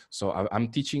 4. So I'm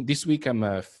teaching this week.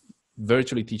 I'm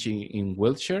virtually teaching in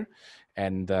Wiltshire,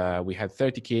 and we had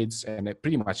 30 kids, and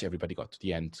pretty much everybody got to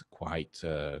the end quite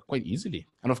easily.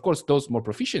 And of course, those more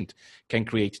proficient can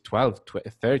create 12,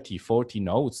 30, 40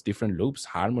 notes, different loops,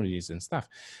 harmonies, and stuff.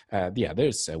 The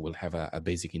others will have a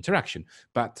basic interaction,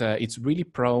 but it's really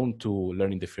prone to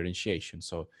learning differentiation.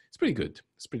 So it's pretty good.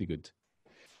 It's pretty good.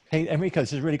 Hey, Enrico,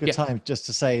 this is a really good time just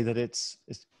to say that it's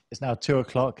now 2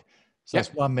 o'clock. So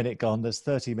it's 1 minute gone. There's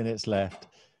 30 minutes left.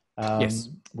 Yes.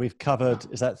 We've covered,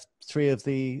 is that 3 of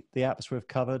the apps we've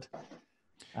covered?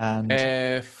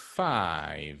 And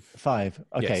 5. 5.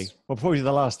 Okay. Yes. Well, before we do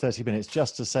the last 30 minutes,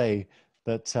 just to say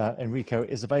that Enrico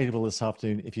is available this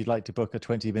afternoon if you'd like to book a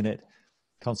 20-minute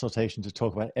consultation to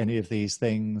talk about any of these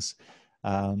things.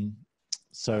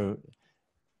 So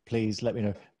please let me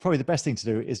know. Probably the best thing to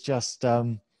do is just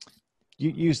you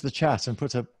use the chat and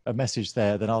put a message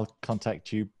there, then I'll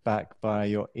contact you back via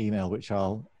your email, which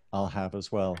I'll have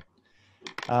as well.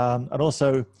 And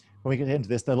also, when we get into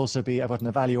this, there'll also be, I've got an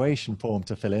evaluation form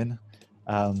to fill in.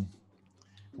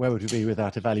 Where would we be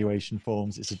without evaluation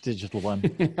forms? It's a digital one.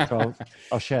 So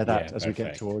I'll share that as we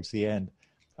get towards the end.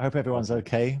 I hope everyone's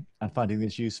okay and finding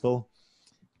this useful.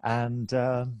 And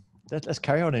let's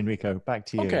carry on, Enrico. Back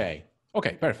to you.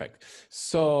 Okay, perfect.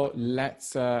 So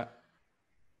let's...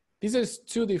 These are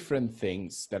 2 different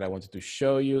things that I wanted to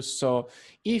show you. So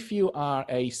if you are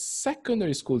a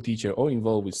secondary school teacher or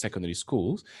involved with secondary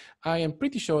schools, I am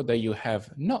pretty sure that you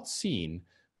have not seen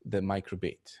the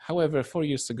microbit. However, 4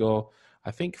 years ago, I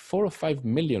think 4 or 5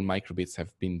 million microbits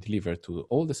have been delivered to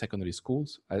all the secondary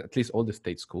schools, at least all the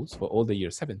state schools for all the year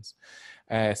 7s.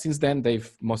 Since then, they've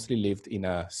mostly lived in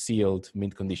a sealed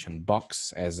mint condition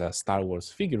box as a Star Wars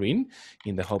figurine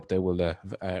in the hope they will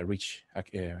reach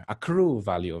accrue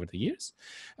value over the years.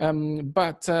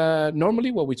 But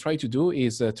normally what we try to do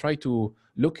is try to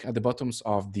look at the bottoms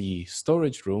of the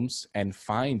storage rooms and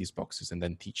find these boxes and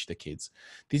then teach the kids.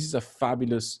 This is a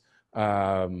fabulous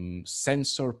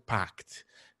sensor-packed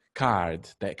card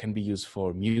that can be used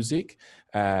for music,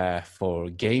 for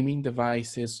gaming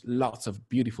devices, lots of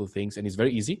beautiful things, and it's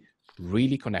very easy,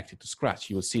 really connected to Skratch.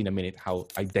 You will see in a minute how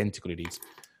identical it is.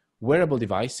 Wearable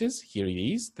devices, here it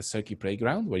is, the Circuit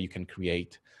Playground, where you can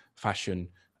create fashion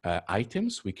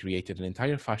items. We created an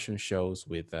entire fashion shows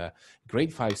with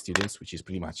grade 5 students, which is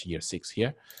pretty much year 6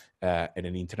 here, at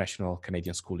an international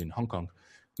Canadian school in Hong Kong.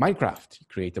 Minecraft, you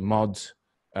create a mod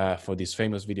for these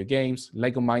famous video games.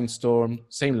 Lego Mindstorm,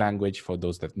 same language for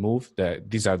those that move.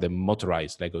 These are the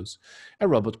motorized Legos. A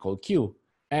robot called Q.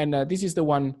 And this is the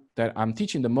one that I'm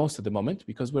teaching the most at the moment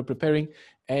because we're preparing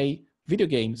a video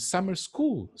game summer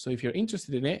school. So if you're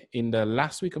interested in it, in the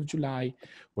last week of July,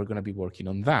 we're going to be working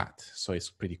on that. So it's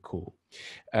pretty cool.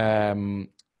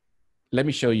 Let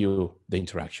me show you the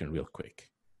interaction real quick.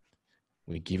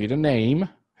 We give it a name,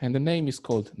 and the name is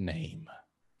called Name,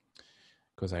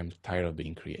 because I'm tired of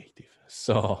being creative.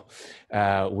 So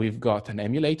we've got an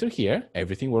emulator here.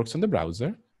 Everything works on the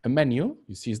browser. A menu,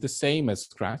 you see, is the same as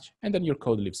Skratch, and then your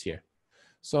code lives here.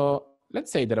 So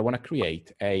let's say that I want to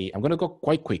create I'm going to go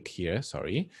quite quick here,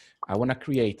 sorry. I want to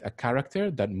create a character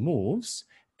that moves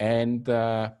and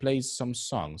plays some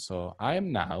song. So I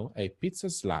am now a pizza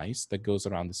slice that goes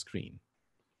around the screen.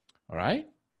 All right?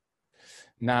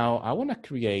 Now I want to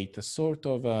create a sort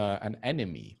of an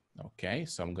enemy. Okay,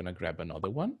 so I'm going to grab another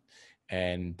one.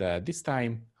 And this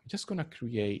time, I'm just going to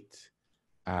create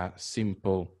a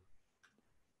simple,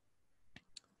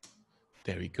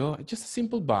 there we go, just a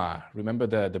simple bar. Remember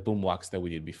the boom wax that we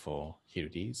did before? Here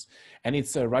it is. And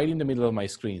it's right in the middle of my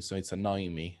screen, so it's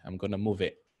annoying me. I'm going to move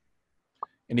it.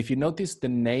 And if you notice the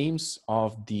names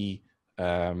of the,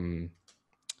 of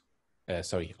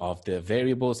the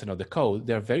variables and of the code,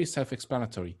 they're very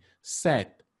self-explanatory.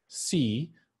 Set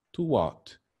C to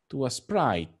what? To a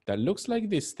sprite that looks like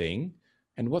this thing,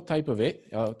 and what type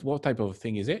of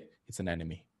thing is it? It's an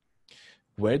enemy.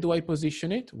 Where do I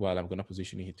position it? Well, I'm going to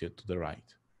position it to the right.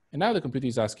 And now the computer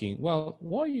is asking, well,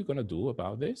 what are you going to do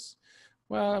about this?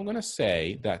 Well, I'm going to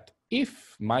say that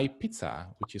if my pizza,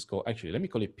 which is called, actually, let me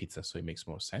call it pizza so it makes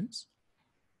more sense.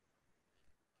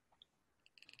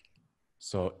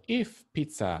 So if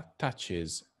pizza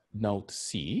touches note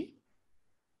C,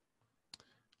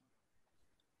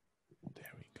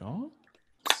 there we go.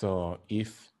 So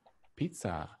if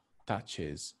pizza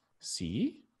touches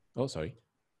C, oh, sorry.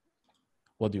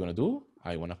 What do you want to do?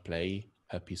 I want to play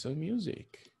a piece of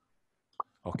music.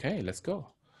 Okay, let's go.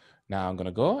 Now I'm going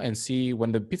to go and see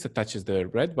when the pizza touches the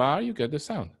red bar, you get the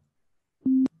sound.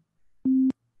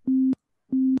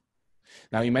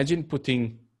 Now imagine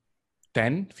putting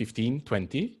 10, 15,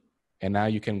 20, and now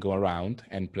you can go around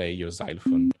and play your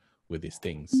xylophone with these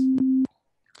things.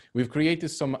 We've created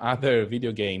some other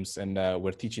video games, and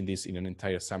we're teaching this in an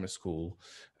entire summer school.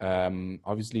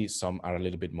 Obviously, some are a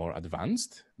little bit more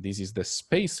advanced. This is the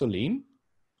Spaceoline,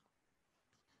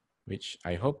 which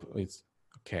I hope it's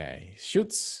okay.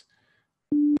 Shoots.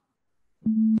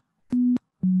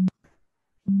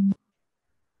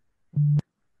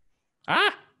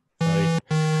 Ah, sorry.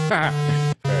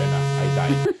 Fair enough, I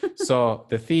died. So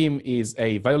the theme is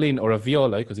a violin or a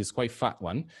viola, because it's quite fat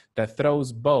one, that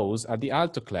throws bows at the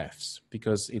alto clefs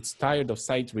because it's tired of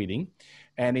sight reading.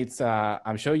 And it's,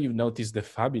 I'm sure you've noticed the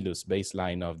fabulous bass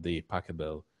line of the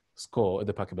Pachelbel score,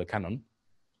 the Pachelbel canon.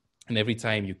 And every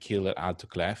time you kill an alto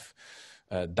clef,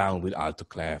 down with alto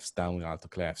clefs, down with alto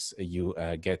clefs, you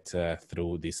get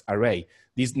through this array.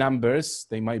 These numbers,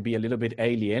 they might be a little bit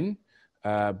alien,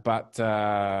 but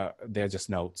they're just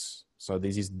notes. So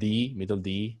this is D, middle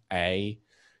D, A,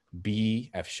 B,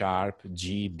 F sharp,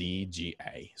 G, D, G,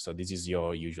 A. So this is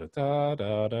your usual da,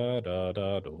 da, da, da,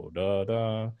 da, da, da,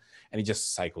 da, and it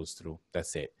just cycles through.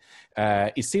 That's it.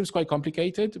 It seems quite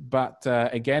complicated, but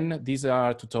again, these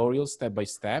are tutorials step by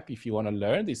step. If you want to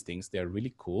learn these things, they're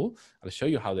really cool. I'll show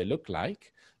you how they look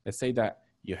like. Let's say that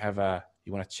you have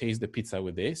you want to chase the pizza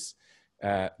with this.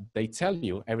 They tell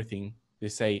you everything. They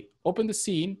say, open the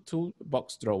scene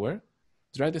toolbox drawer,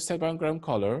 drag the set background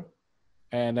color,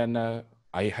 and then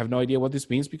I have no idea what this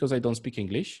means because I don't speak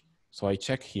English. So I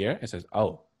check here and says,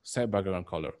 oh, set background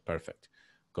color, perfect.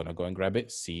 Gonna go and grab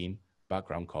it, scene,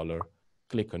 background color,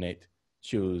 click on it,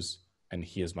 choose, and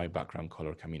here's my background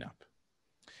color coming up.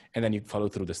 And then you follow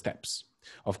through the steps.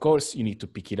 Of course, you need to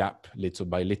pick it up little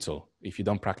by little. If you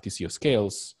don't practice your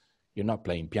scales, you're not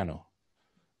playing piano.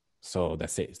 So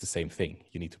that's it, it's the same thing.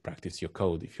 You need to practice your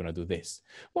code if you wanna do this.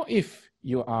 Well, if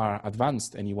you are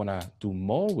advanced and you wanna do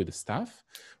more with the stuff,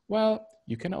 well,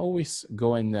 you can always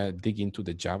go and dig into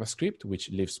the JavaScript,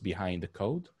 which lives behind the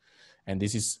code. And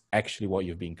this is actually what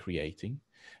you've been creating.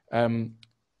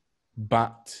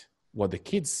 But what the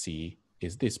kids see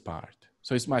is this part.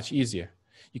 So it's much easier.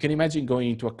 You can imagine going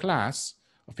into a class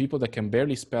of people that can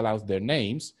barely spell out their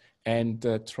names and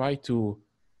try to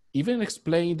even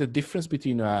explain the difference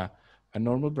between a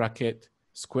normal bracket,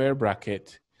 square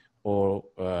bracket, or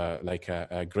like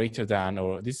a greater than,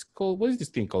 or this is called, what is this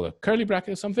thing called? A curly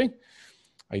bracket or something?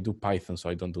 I do Python, so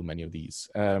I don't do many of these.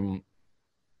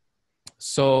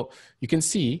 So you can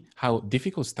see how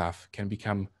difficult stuff can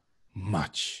become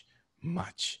much,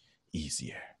 much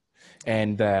easier.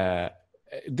 And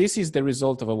this is the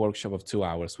result of a workshop of 2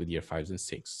 hours with year 5s and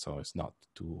 6, so it's not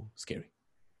too scary.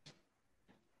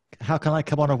 How can I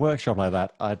come on a workshop like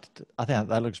that? I think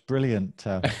that looks brilliant.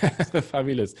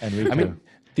 Fabulous. Enrico. I mean,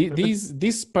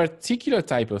 this particular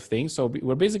type of thing, so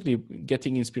we're basically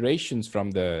getting inspirations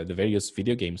from the various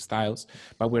video game styles,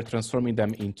 but we're transforming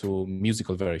them into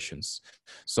musical versions.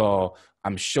 So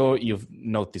I'm sure you've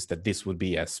noticed that this would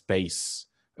be a space,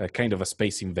 kind of a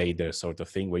space invader sort of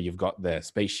thing, where you've got the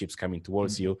spaceships coming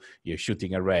towards you, you're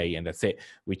shooting a ray, and that's it.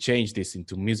 We changed this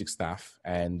into music stuff,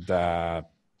 and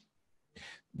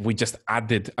we just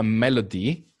added a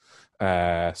melody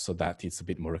so that it's a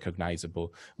bit more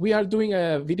recognizable. We are doing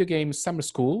a video game summer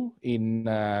school in,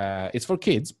 it's for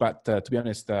kids, but to be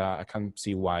honest, I can't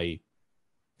see why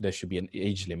there should be an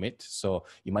age limit. So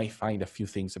you might find a few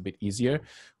things a bit easier,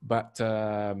 but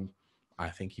I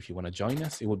think if you want to join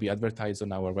us, it will be advertised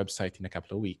on our website in a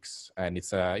couple of weeks. And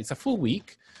it's a full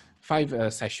week,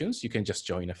 5 sessions. You can just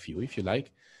join a few if you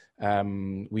like.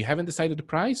 We haven't decided the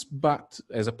price, but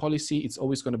as a policy, it's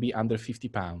always going to be under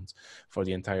 £50 for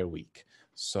the entire week.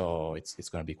 So it's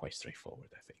going to be quite straightforward,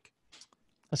 I think.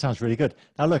 That sounds really good.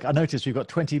 Now, look, I noticed we've got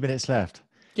 20 minutes left.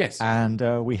 Yes. And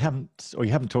you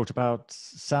haven't talked about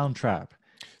Soundtrap.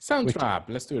 Soundtrap,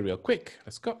 let's do it real quick.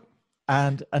 Let's go.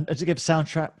 And to give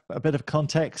Soundtrap a bit of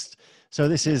context, so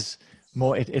this is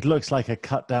more, it looks like a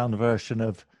cut down version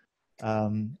of,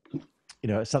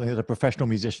 something that a professional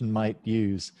musician might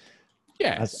use.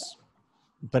 Yes.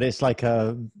 But it's like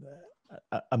a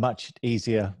much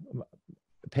easier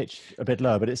pitch, a bit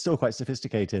lower, but it's still quite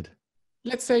sophisticated.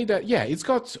 Let's say that, yeah, it's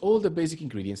got all the basic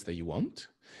ingredients that you want.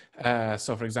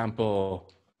 So for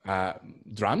example,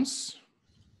 drums.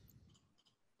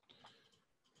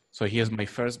 So here's my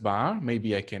first bar.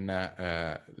 Maybe I can,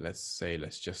 let's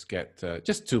just get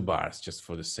just 2 bars just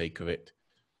for the sake of it.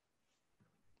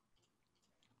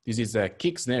 This is a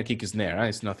kick, snare, right?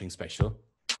 It's nothing special.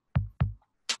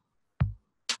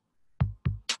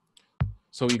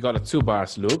 So you got a 2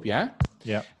 bars loop, yeah?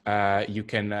 Yeah. You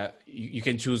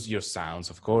can choose your sounds,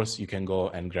 of course. You can go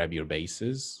and grab your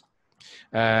basses.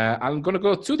 I'm going to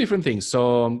go two different things.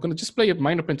 So I'm going to just play a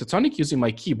minor pentatonic using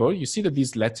my keyboard. You see that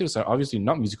these letters are obviously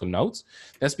not musical notes.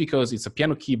 That's because it's a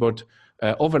piano keyboard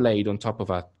overlaid on top of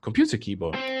a computer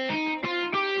keyboard.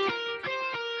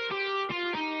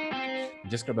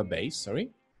 Just grab a bass, sorry.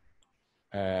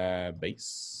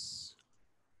 Bass.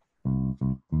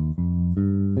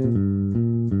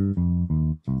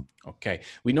 Okay,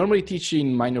 we normally teach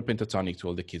in minor pentatonic to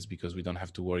all the kids because we don't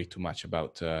have to worry too much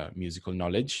about musical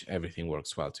knowledge. Everything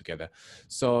works well together.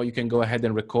 So you can go ahead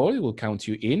and record. It will count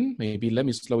you in. Maybe let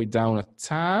me slow it down a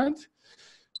tad.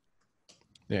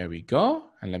 There we go.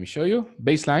 And let me show you.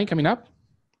 Bass line coming up.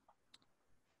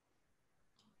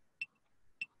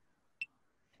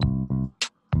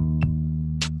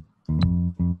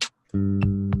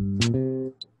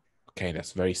 Okay,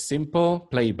 that's very simple.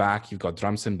 Play back. You've got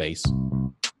drums and bass.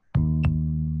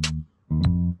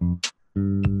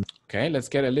 Okay, let's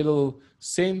get a little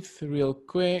synth real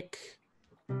quick.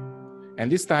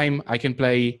 And this time I can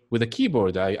play with a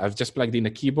keyboard. I've just plugged in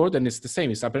a keyboard and it's the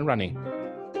same, it's up and running.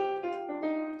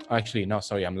 Actually, no,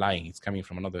 sorry, I'm lying. It's coming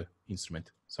from another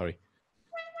instrument, sorry.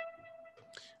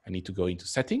 I need to go into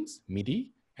settings,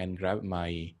 MIDI, and grab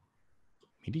my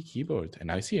MIDI keyboard, and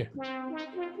now it's here.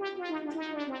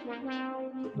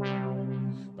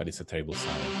 But it's a terrible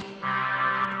sound.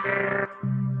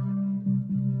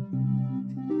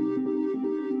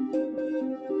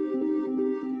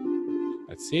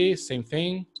 Let's see, same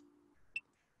thing.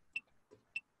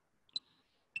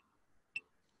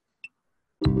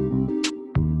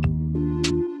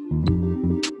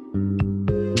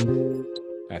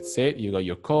 That's it, you got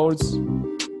your chords.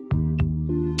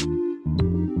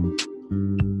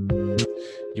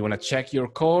 You want to check your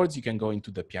chords, you can go into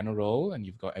the piano roll and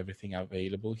you've got everything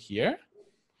available here.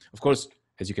 Of course,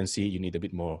 as you can see, you need a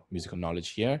bit more musical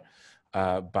knowledge here.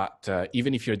 But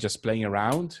even if you're just playing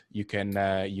around, you can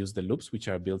use the loops which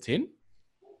are built in.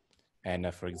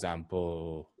 And for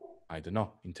example, I don't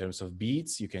know, in terms of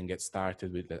beats, you can get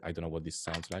started with, I don't know what this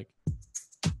sounds like.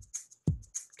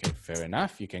 Okay, fair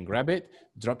enough. You can grab it,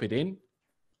 drop it in,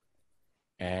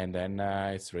 and then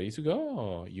it's ready to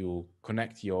go. You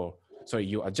connect your, sorry,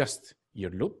 you adjust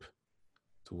your loop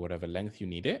to whatever length you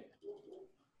need it.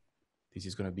 This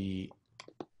is going to be,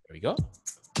 there we go.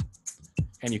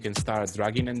 And you can start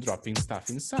dragging and dropping stuff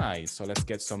inside. So let's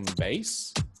get some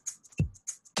bass.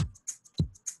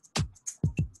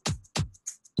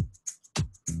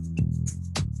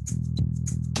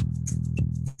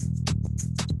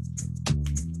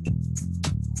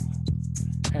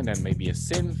 And then maybe a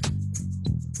synth.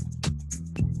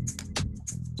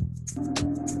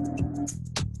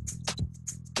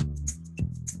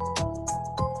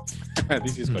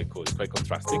 This is quite cool, it's quite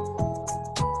contrasting.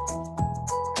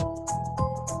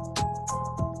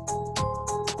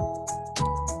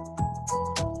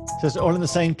 So it's all in the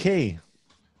same key?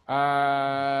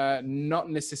 Not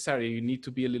necessarily. You need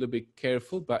to be a little bit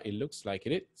careful, but it looks like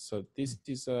it is. So this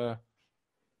is yeah,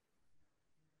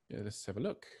 let's have a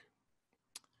look.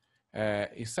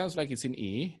 It sounds like it's in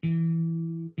E.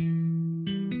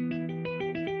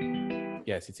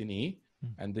 Yes, it's in E.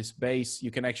 And this bass,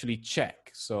 you can actually check.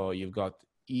 So you've got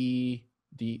E,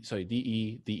 D, sorry, D,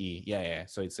 E, D, E. Yeah, yeah.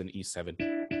 So it's an E7.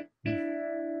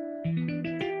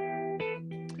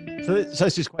 So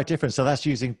this is quite different. So that's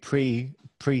using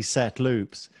preset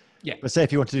loops. Yeah. But say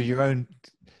if you want to do your own,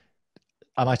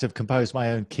 I might have composed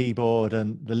my own keyboard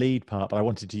and the lead part, but I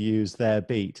wanted to use their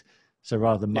beat. So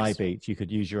rather than my beat, you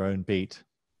could use your own beat.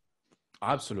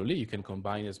 Absolutely. You can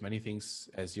combine as many things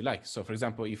as you like. So for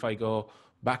example, if I go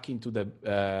back into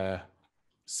the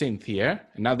synth here,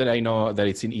 and now that I know that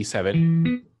it's in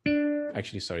E7,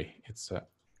 actually, sorry, it's,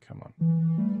 come on.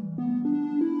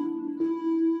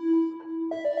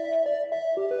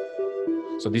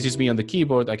 So this is me on the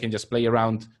keyboard. I can just play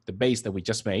around the bass that we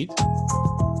just made.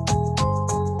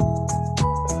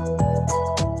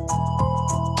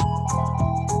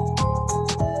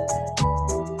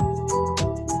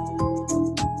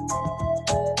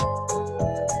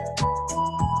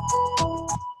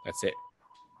 That's it.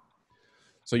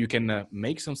 So you can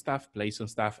make some stuff, play some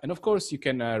stuff, and of course you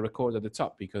can record at the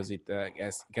top because it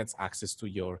gets access to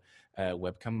your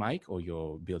webcam mic or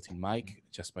your built-in mic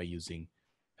just by using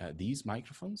these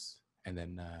microphones, and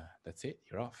then that's it.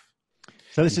 You're off.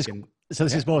 So this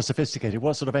is more sophisticated.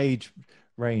 What sort of age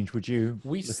range would you?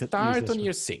 We start on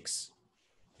year 6.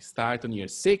 We start on year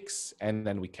 6, and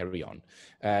then we carry on.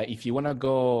 If you want to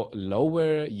go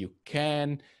lower, you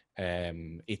can.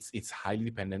 It's highly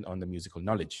dependent on the musical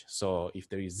knowledge. So if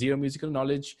there is zero musical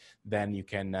knowledge, then you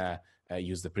can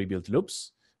use the pre-built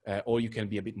loops, or you can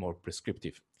be a bit more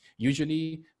prescriptive.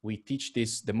 Usually we teach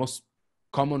this, the most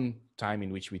common time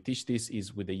in which we teach this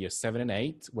is with the year 7 and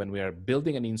 8, when we are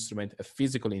building an instrument, a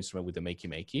physical instrument with the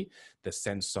makey that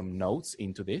sends some notes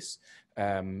into this.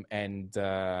 And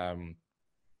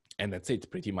that's it,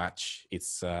 pretty much.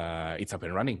 It's up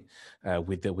and running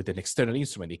with an external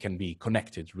instrument. It can be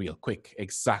connected real quick,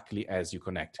 exactly as you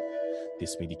connect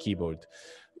this MIDI keyboard.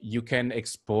 You can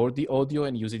export the audio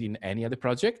and use it in any other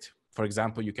project. For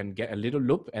example, you can get a little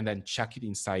loop and then chuck it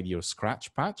inside your Skratch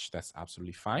patch. That's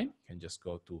absolutely fine. You can just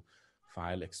go to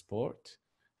File, Export,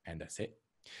 and that's it.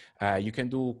 You can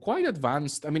do quite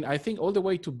advanced, I mean, I think all the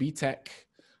way to BTEC,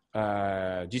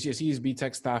 GCSE's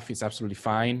BTEC stuff is absolutely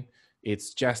fine.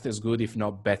 It's just as good, if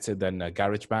not better, than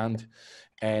GarageBand.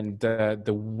 And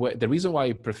the reason why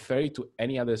I prefer it to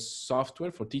any other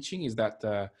software for teaching is that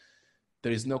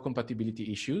there is no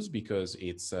compatibility issues because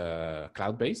it's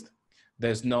cloud-based.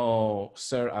 There's no,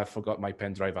 sir, I forgot my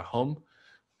pen drive at home.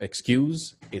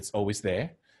 Excuse, it's always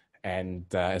there.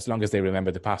 And as long as they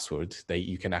remember the password,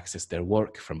 you can access their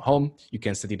work from home. You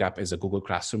can set it up as a Google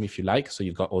Classroom if you like, so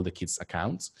you've got all the kids'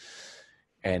 accounts.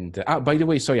 And by the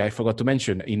way, sorry, I forgot to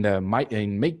mention, in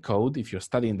MakeCode, if you're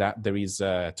studying that, there is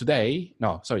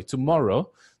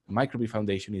tomorrow, Microbit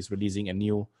Foundation is releasing a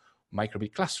new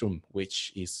Microbit Classroom,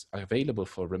 which is available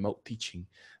for remote teaching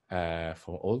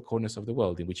for all corners of the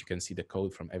world, in which you can see the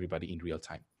code from everybody in real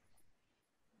time.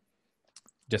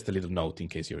 Just a little note in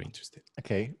case you're interested.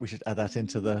 Okay, we should add that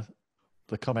into the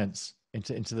comments,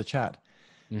 into the chat.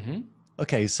 Mm-hmm.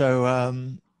 Okay, so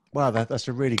wow, that's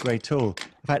a really great tool.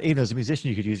 In fact, even as a musician,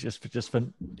 you could use just for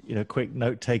quick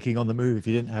note taking on the move if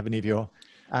you didn't have any of your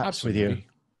apps Absolutely. with you.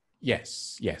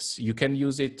 Yes, you can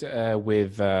use it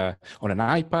with on an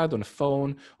iPad, on a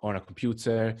phone, on a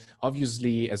computer.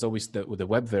 Obviously, as always, the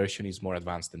web version is more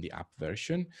advanced than the app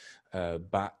version.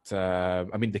 But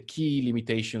I mean, the key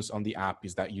limitations on the app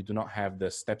is that you do not have the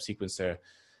step sequencer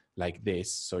like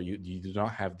this. So you do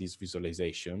not have this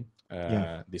visualization,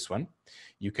 this one.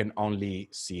 You can only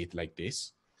see it like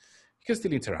this. You can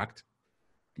still interact,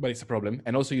 but it's a problem.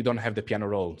 And also you don't have the piano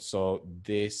roll. So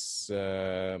this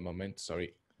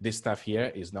this stuff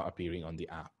here is not appearing on the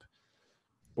app,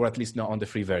 or at least not on the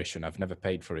free version. I've never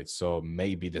paid for it. So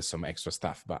maybe there's some extra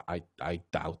stuff, but I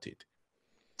doubt it.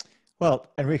 Well,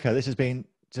 Enrico, this has been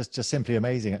just simply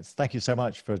amazing. Thank you so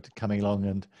much for coming along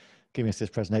and giving us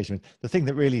this presentation. The thing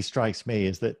that really strikes me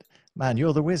is that, man,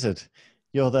 you're the wizard.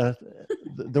 You're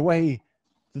the way,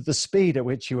 the speed at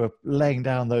which you were laying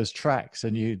down those tracks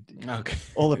and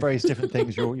all the various different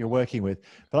things you're working with.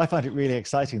 But I find it really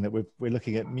exciting that we're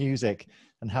looking at music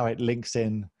and how it links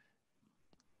in,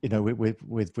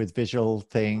 with visual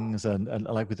things and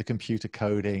like with the computer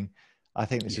coding. I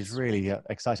think this is really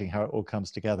exciting how it all comes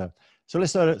together. So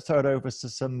let's throw it over to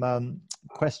some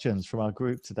questions from our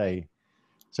group today.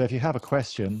 So if you have a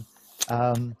question,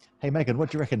 hey Megan, what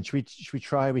do you reckon? Should we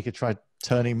try? We could try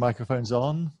turning microphones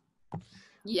on.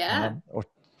 Yeah. Or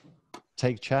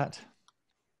take chat.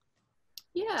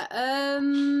 Yeah.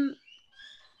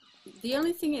 The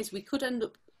only thing is, we could end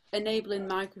up enabling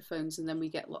microphones, and then we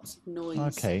get lots of noise.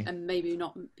 Okay. And maybe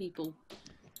not people.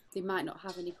 They might not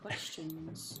have any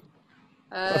questions.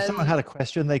 If someone had a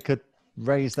question, they could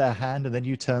raise their hand, and then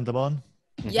you turned them on.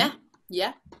 Yeah.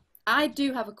 I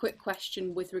do have a quick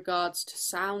question with regards to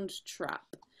Soundtrap.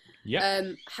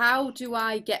 Yeah. How do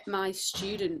I get my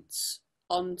students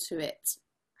onto it?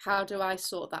 How do I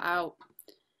sort that out?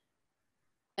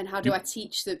 And how do I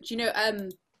teach them? Do you know,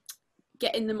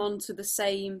 getting them onto the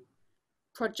same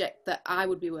project that I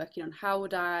would be working on? How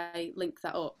would I link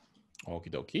that up? Okie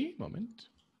dokie, moment.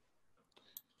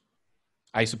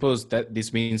 I suppose that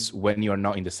this means when you're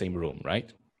not in the same room,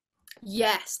 right?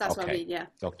 Yes, that's what I mean, yeah.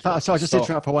 Okay. So I'll just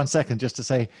interrupt for 1 second just to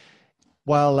say,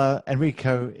 while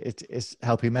Enrico is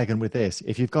helping Megan with this,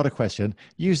 if you've got a question,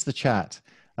 use the chat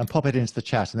and pop it into the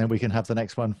chat, and then we can have the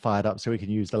next one fired up so we can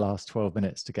use the last 12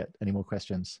 minutes to get any more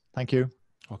questions. Thank you.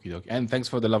 Okay. And thanks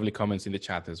for the lovely comments in the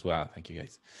chat as well. Thank you,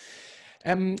 guys.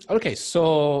 Okay,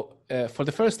 so for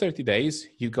the first 30 days,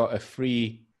 you got a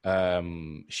free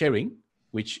sharing,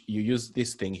 which you use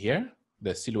this thing here,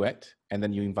 the silhouette, and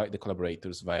then you invite the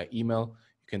collaborators via email.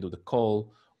 You can do the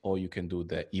call or you can do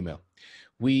the email.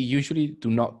 We usually do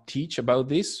not teach about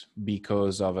this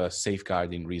because of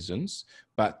safeguarding reasons.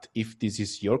 But if this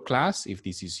is your class, if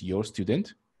this is your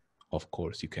student, of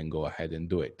course, you can go ahead and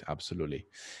do it. Absolutely.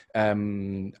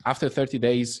 After 30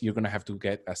 days, you're going to have to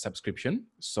get a subscription.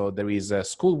 So there is a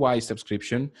school-wide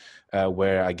subscription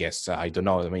where I guess, I don't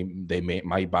know, I mean, they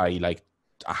might buy like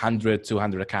 100,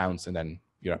 200 accounts and then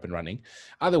you're up and running.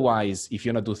 Otherwise, if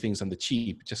you want to do things on the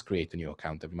cheap, just create a new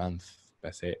account every month.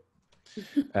 That's it.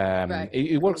 Right.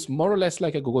 It works more or less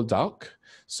like a Google Doc.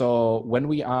 So when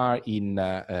we are in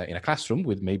a classroom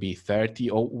with maybe 30,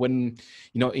 or when,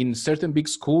 in certain big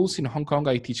schools in Hong Kong,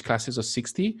 I teach classes of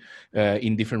 60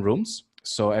 in different rooms.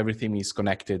 So everything is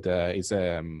connected. It's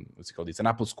what's it called? It's an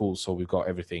Apple school, so we've got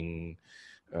everything.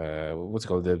 What's it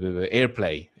called? The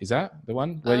AirPlay. Is that the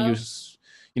one where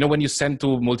when you send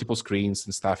to multiple screens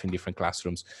and stuff in different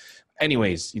classrooms?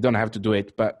 Anyways, you don't have to do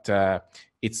it, but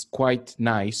it's quite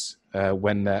nice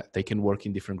when they can work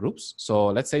in different groups. So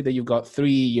let's say that you've got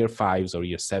 3 year 5s or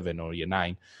year 7 or year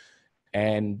 9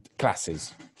 and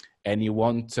classes, and you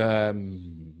want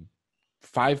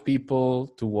 5 people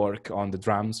to work on the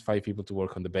drums, 5 people to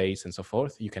work on the bass and so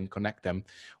forth. You can connect them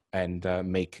and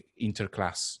make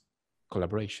inter-class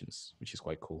collaborations, which is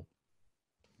quite cool.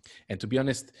 And to be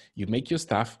honest, you make your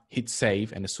stuff, hit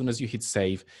save, and as soon as you hit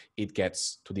save, it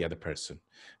gets to the other person.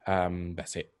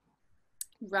 That's it.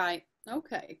 Right.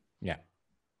 Okay. Yeah.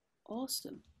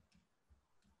 Awesome.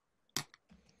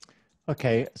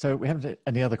 Okay, so we haven't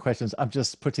any other questions. I'm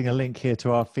just putting a link here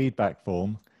to our feedback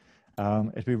form.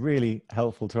 It'd be really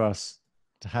helpful to us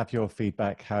to have your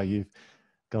feedback, how you've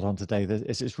got on today.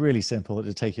 It's really simple.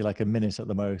 It'll take you like a minute at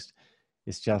the most.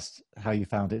 It's just how you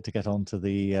found it to get onto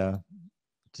the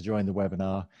to join the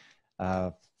webinar,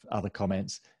 other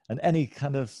comments, and any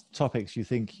kind of topics you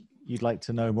think you'd like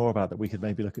to know more about that we could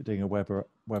maybe look at doing a webinar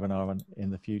on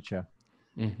in the future.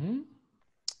 Mm-hmm.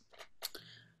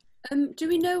 Do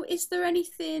we know, is there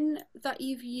anything that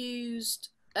you've used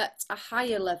at a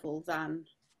higher level than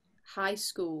high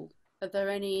school? Are there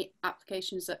any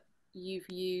applications that you've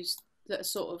used that are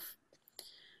sort of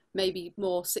maybe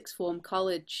more sixth form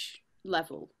college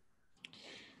level?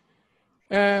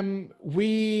 No,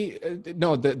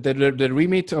 the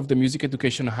remit of the Music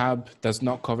Education Hub does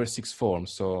not cover sixth form,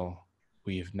 so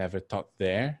we've never taught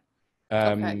there.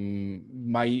 Okay.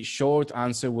 My short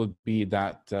answer would be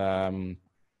that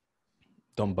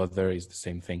don't bother is the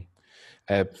same thing.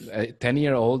 A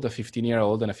 10-year-old, a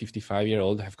 15-year-old, and a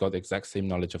 55-year-old have got the exact same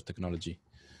knowledge of technology.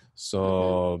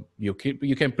 So you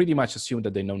can pretty much assume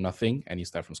that they know nothing and you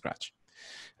start from scratch.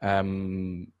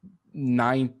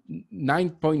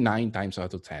 9.9 times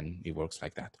out of 10, it works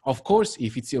like that. Of course,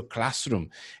 if it's your classroom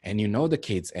and you know the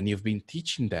kids and you've been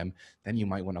teaching them, then you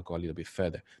might want to go a little bit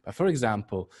further. But for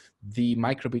example, the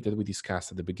microbit that we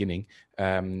discussed at the beginning,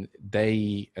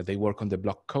 they work on the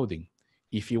block coding.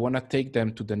 If you want to take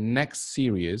them to the next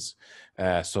series,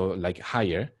 so like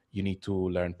higher, you need to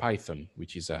learn Python,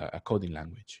 which is a coding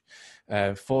language.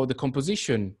 For the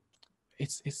composition,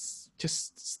 it's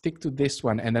just stick to this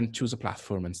one and then choose a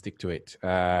platform and stick to it.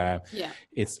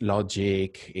 It's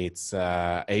Logic, it's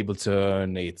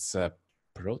Ableton, it's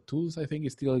Pro Tools, I think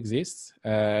it still exists,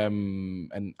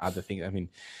 and other things. I mean,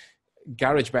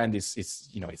 GarageBand is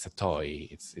it's a toy.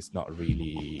 It's not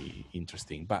really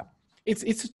interesting, but it's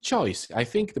a choice. I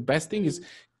think the best thing is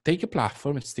take a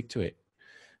platform and stick to it.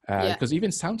 Because even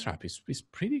Soundtrap is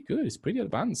pretty good. It's pretty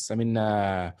advanced. I mean,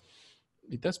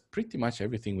 it does pretty much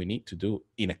everything we need to do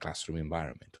in a classroom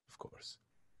environment, of course.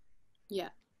 Yeah,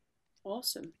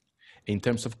 awesome. In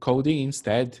terms of coding,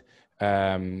 instead,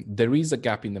 there is a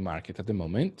gap in the market at the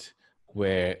moment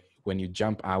where when you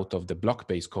jump out of the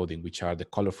block-based coding, which are the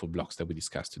colorful blocks that we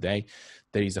discussed today,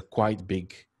 there is a quite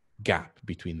big gap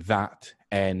between that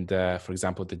and, for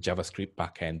example, the JavaScript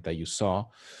backend that you saw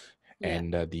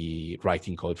and the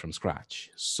writing code from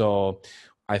scratch. So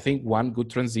I think one good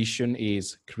transition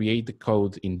is create the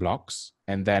code in blocks,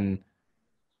 and then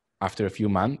after a few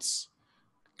months,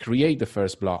 create the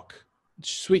first block,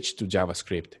 switch to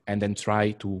JavaScript, and then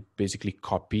try to basically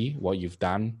copy what you've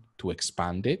done to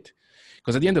expand it.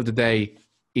 Because at the end of the day,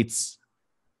 it's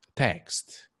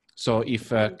text. So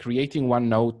if creating one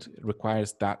note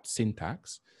requires that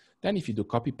syntax, then if you do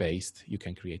copy paste, you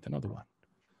can create another one.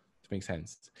 Makes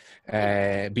sense.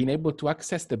 Being able to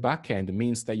access the backend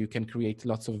means that you can create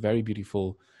lots of very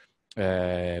beautiful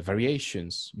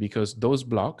variations, because those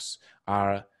blocks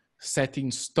are set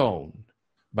in stone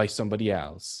by somebody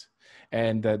else.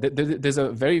 And there's a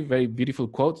very, very beautiful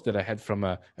quote that I had from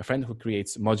a friend who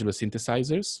creates modular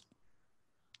synthesizers.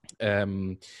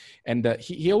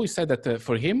 He always said that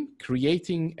for him,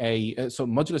 creating so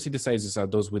modular synthesizers are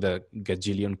those with a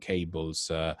gajillion cables.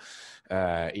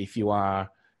 If you are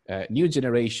new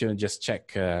generation, just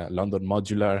check London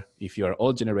Modular. If you're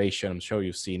old generation, I'm sure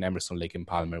you've seen Emerson, Lake and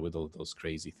Palmer with all those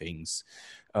crazy things,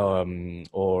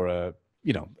 or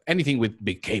anything with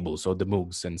big cables or the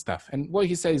Moogs and stuff. And what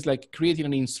he says, like, creating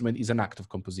an instrument is an act of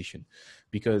composition,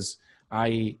 because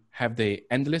I have the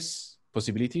endless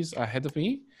possibilities ahead of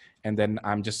me, and then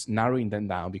I'm just narrowing them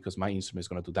down because my instrument is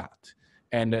going to do that.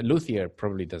 And luthier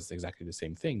probably does exactly the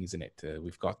same thing, isn't it?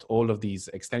 We've got all of these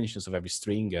extensions of every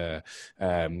string, air,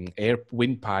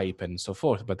 windpipe, and so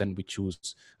forth. But then we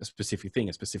choose a specific thing,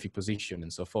 a specific position,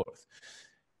 and so forth.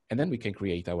 And then we can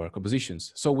create our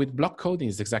compositions. So with block coding,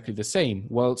 it's exactly the same.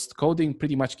 Whilst coding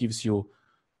pretty much gives you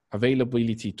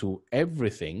availability to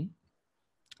everything,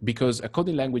 because a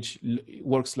coding language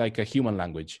works like a human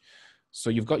language. So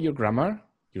you've got your grammar,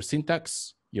 your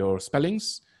syntax, your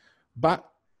spellings, but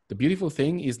the beautiful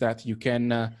thing is that you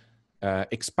can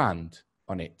expand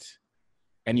on it,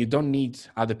 and you don't need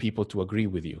other people to agree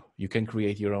with you. You can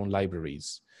create your own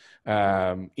libraries.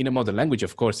 In a modern language,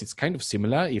 of course, it's kind of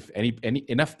similar. If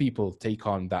enough people take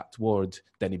on that word,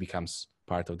 then it becomes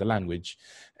part of the language,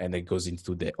 and it goes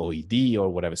into the OED or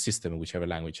whatever system, whichever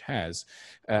language has.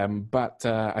 But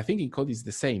I think in code is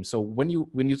the same. So when you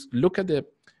look at the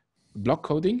block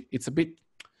coding, it's a bit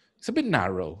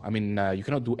narrow. I mean, you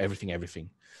cannot do everything,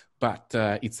 but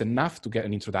it's enough to get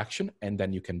an introduction, and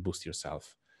then you can boost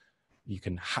yourself. You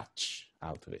can hatch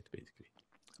out of it, basically.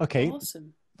 Okay.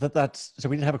 Awesome. So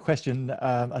we did have a question.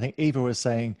 I think Eva was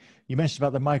saying, you mentioned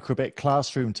about the microbit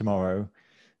classroom tomorrow.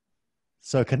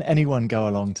 So can anyone go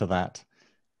along to that?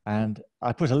 And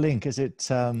I put a link. Is it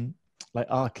like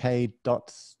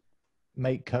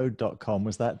arcade.makecode.com?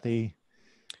 Was that the...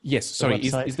 Yes, sorry.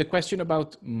 Is the question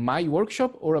about my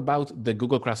workshop or about the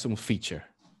Google Classroom feature?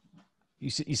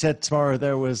 You said tomorrow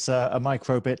there was a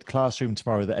microbit classroom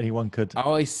tomorrow that anyone could...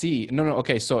 Oh, I see. No.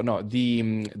 Okay, so no,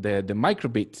 the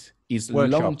microbit is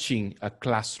workshop. Launching a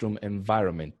classroom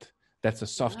environment. That's a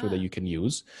software that you can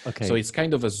use. Okay. So it's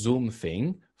kind of a Zoom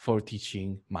thing for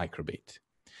teaching microbit.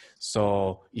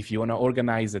 So if you want to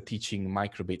organize a teaching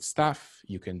microbit stuff,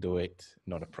 you can do it,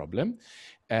 not a problem.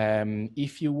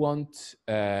 If you want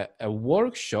a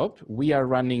workshop, we are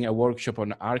running a workshop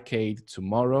on Arcade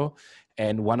tomorrow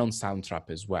and one on Soundtrap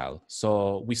as well.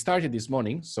 So we started this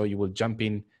morning, so you will jump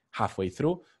in halfway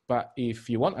through. But if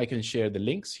you want, I can share the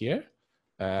links here.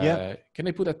 Yeah. Can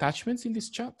I put attachments in this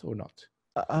chat or not?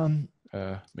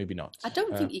 Maybe not. I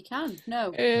don't think you can,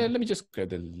 no. Let me just grab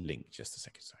the link, just a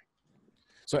second, sorry.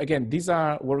 So again, these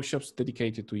are workshops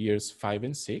dedicated to years 5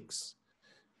 and 6,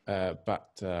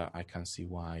 but I can't see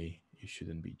why you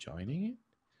shouldn't be joining it.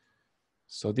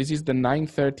 So this is the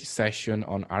 9:30 session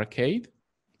on Arcade.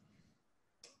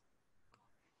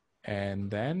 And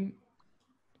then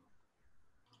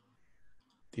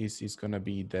this is going to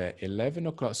be the 11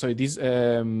 o'clock. So these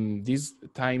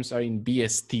times are in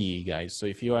BST, guys. So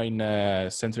if you are in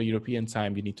Central European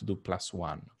time, you need to do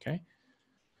 +1, okay?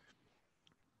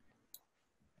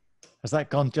 Has that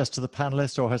gone just to the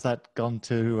panelists, or has that gone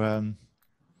to...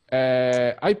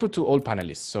 I put to all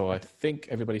panelists, so I think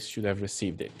everybody should have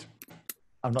received it.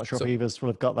 I'm not sure if Eva's will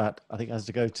have got that. I think it has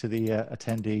to go to the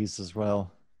attendees as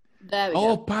well. There we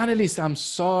go. Panelists, I'm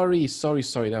sorry.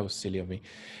 That was silly of me.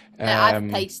 I've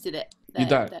pasted it. You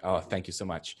done? Oh, thank you so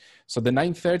much. So the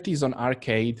 9:30 is on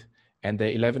Arcade, and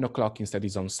the 11 o'clock instead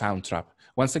is on Soundtrap.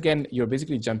 Once again, you're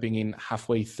basically jumping in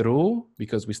halfway through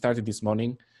because we started this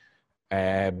morning,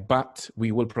 but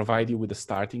we will provide you with the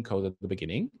starting code at the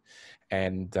beginning,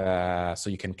 and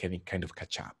so you can kind of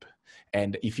catch up.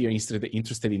 And if you're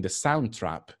interested in the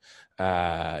Soundtrap,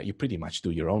 you pretty much do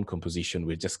your own composition.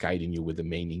 We're just guiding you with the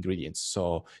main ingredients.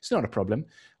 So it's not a problem.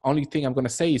 Only thing I'm going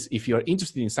to say is if you're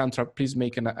interested in Soundtrap, please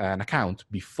make an account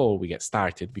before we get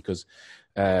started, because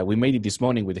we made it this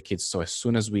morning with the kids. So as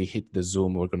soon as we hit the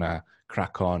Zoom, we're going to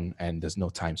crack on, and there's no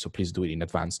time. So please do it in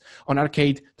advance. On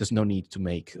Arcade, there's no need to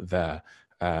make the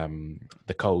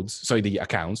codes, sorry, the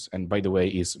accounts. And by the way,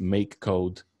 is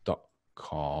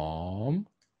makecode.com.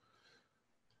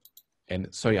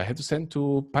 And sorry, I had to send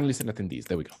to panelists and attendees.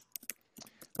 There we go.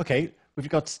 Okay, we've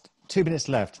got 2 minutes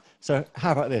left. So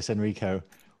how about this, Enrico?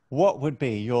 What would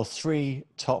be your 3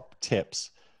 top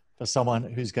tips for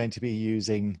someone who's going to be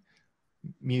using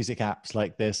music apps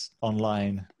like this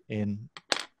online in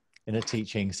a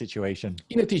teaching situation?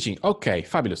 In a teaching, okay,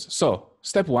 fabulous. So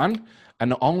step 1,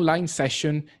 an online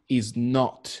session is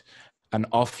not an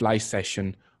offline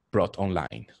session brought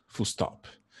online, full stop.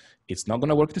 It's not going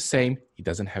to work the same. It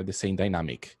doesn't have the same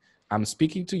dynamic. I'm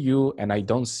speaking to you and I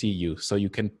don't see you. So you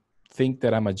can think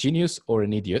that I'm a genius or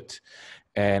an idiot,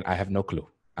 and I have no clue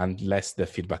unless the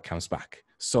feedback comes back.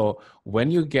 So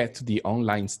when you get to the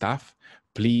online stuff,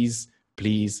 please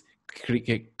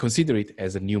consider it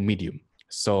as a new medium.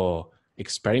 So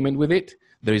experiment with it.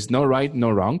 There is no right,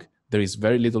 no wrong. There is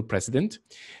very little precedent,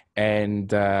 and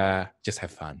just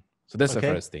have fun. So that's the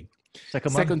first thing.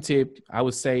 Second tip, I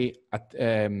would say,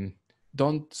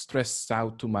 don't stress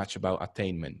out too much about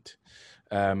attainment.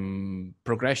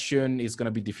 Progression is going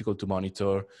to be difficult to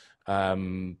monitor.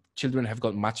 Children have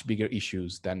got much bigger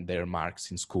issues than their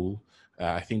marks in school.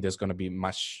 I think there's going to be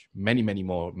many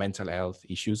more mental health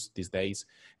issues these days,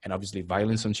 and obviously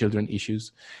violence on children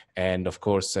issues, and of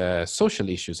course social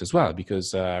issues as well.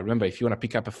 Because remember, if you want to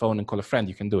pick up a phone and call a friend,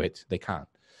 you can do it. They can't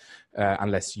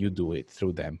unless you do it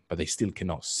through them, but they still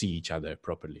cannot see each other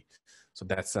properly. So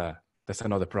that's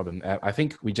another problem. I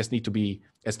think we just need to be,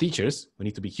 as teachers, we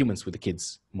need to be humans with the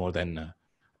kids more than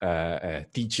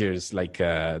teachers like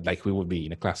we would be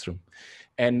in a classroom.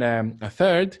 And a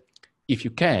third, if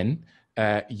you can,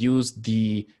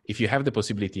 if you have the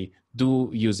possibility, do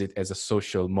use it as a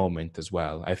social moment as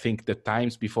well. I think the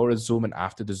times before a Zoom and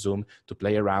after the Zoom to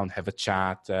play around, have a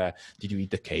chat. Did you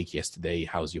eat the cake yesterday?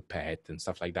 How's your pet? And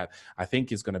stuff like that. I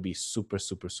think it's going to be super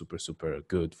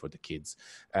good for the kids.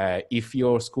 If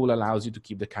your school allows you to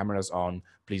keep the cameras on,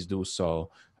 please do so.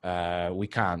 We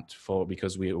can't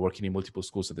because we're working in multiple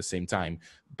schools at the same time,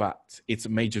 but it's a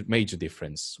major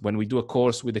difference. When we do a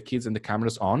course with the kids and the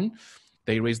cameras on,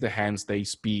 they raise their hands, they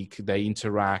speak, they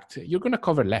interact. You're going to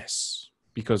cover less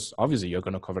because obviously you're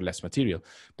going to cover less material,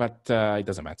 but it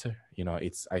doesn't matter. You know,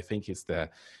 I think it's the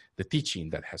teaching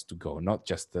that has to go, not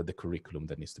just the curriculum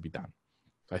that needs to be done.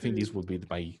 So I think these will be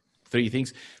my 3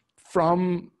 things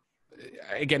from,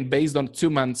 again, based on 2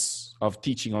 months of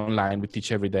teaching online. We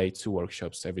teach every day, 2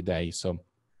 workshops every day. So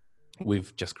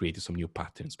we've just created some new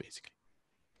patterns basically.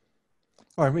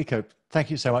 Oh, Enrico, thank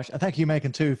you so much. And thank you,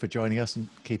 Megan, too, for joining us and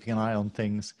keeping an eye on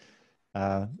things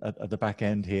at the back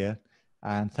end here.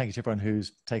 And thank you to everyone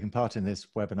who's taken part in this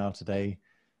webinar today.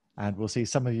 And we'll see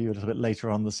some of you a little bit later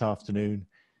on this afternoon.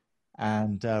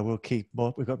 And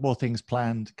we've got more things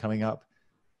planned coming up,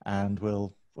 and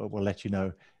we'll let you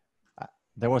know.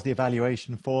 There was the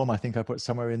evaluation form. I think I put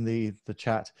somewhere in the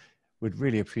chat. We'd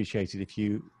really appreciate it if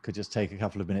you could just take a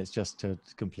couple of minutes just to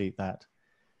complete that.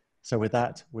 So with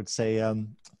that, we'd say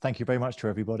thank you very much to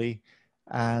everybody,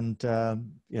 and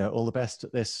all the best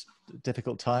at this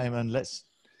difficult time. And let's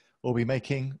all be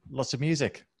making lots of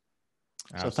music.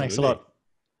 Absolutely. So thanks a lot.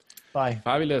 Bye.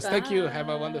 Fabulous. Bye. Thank you. Have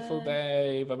a wonderful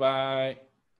day. Bye-bye.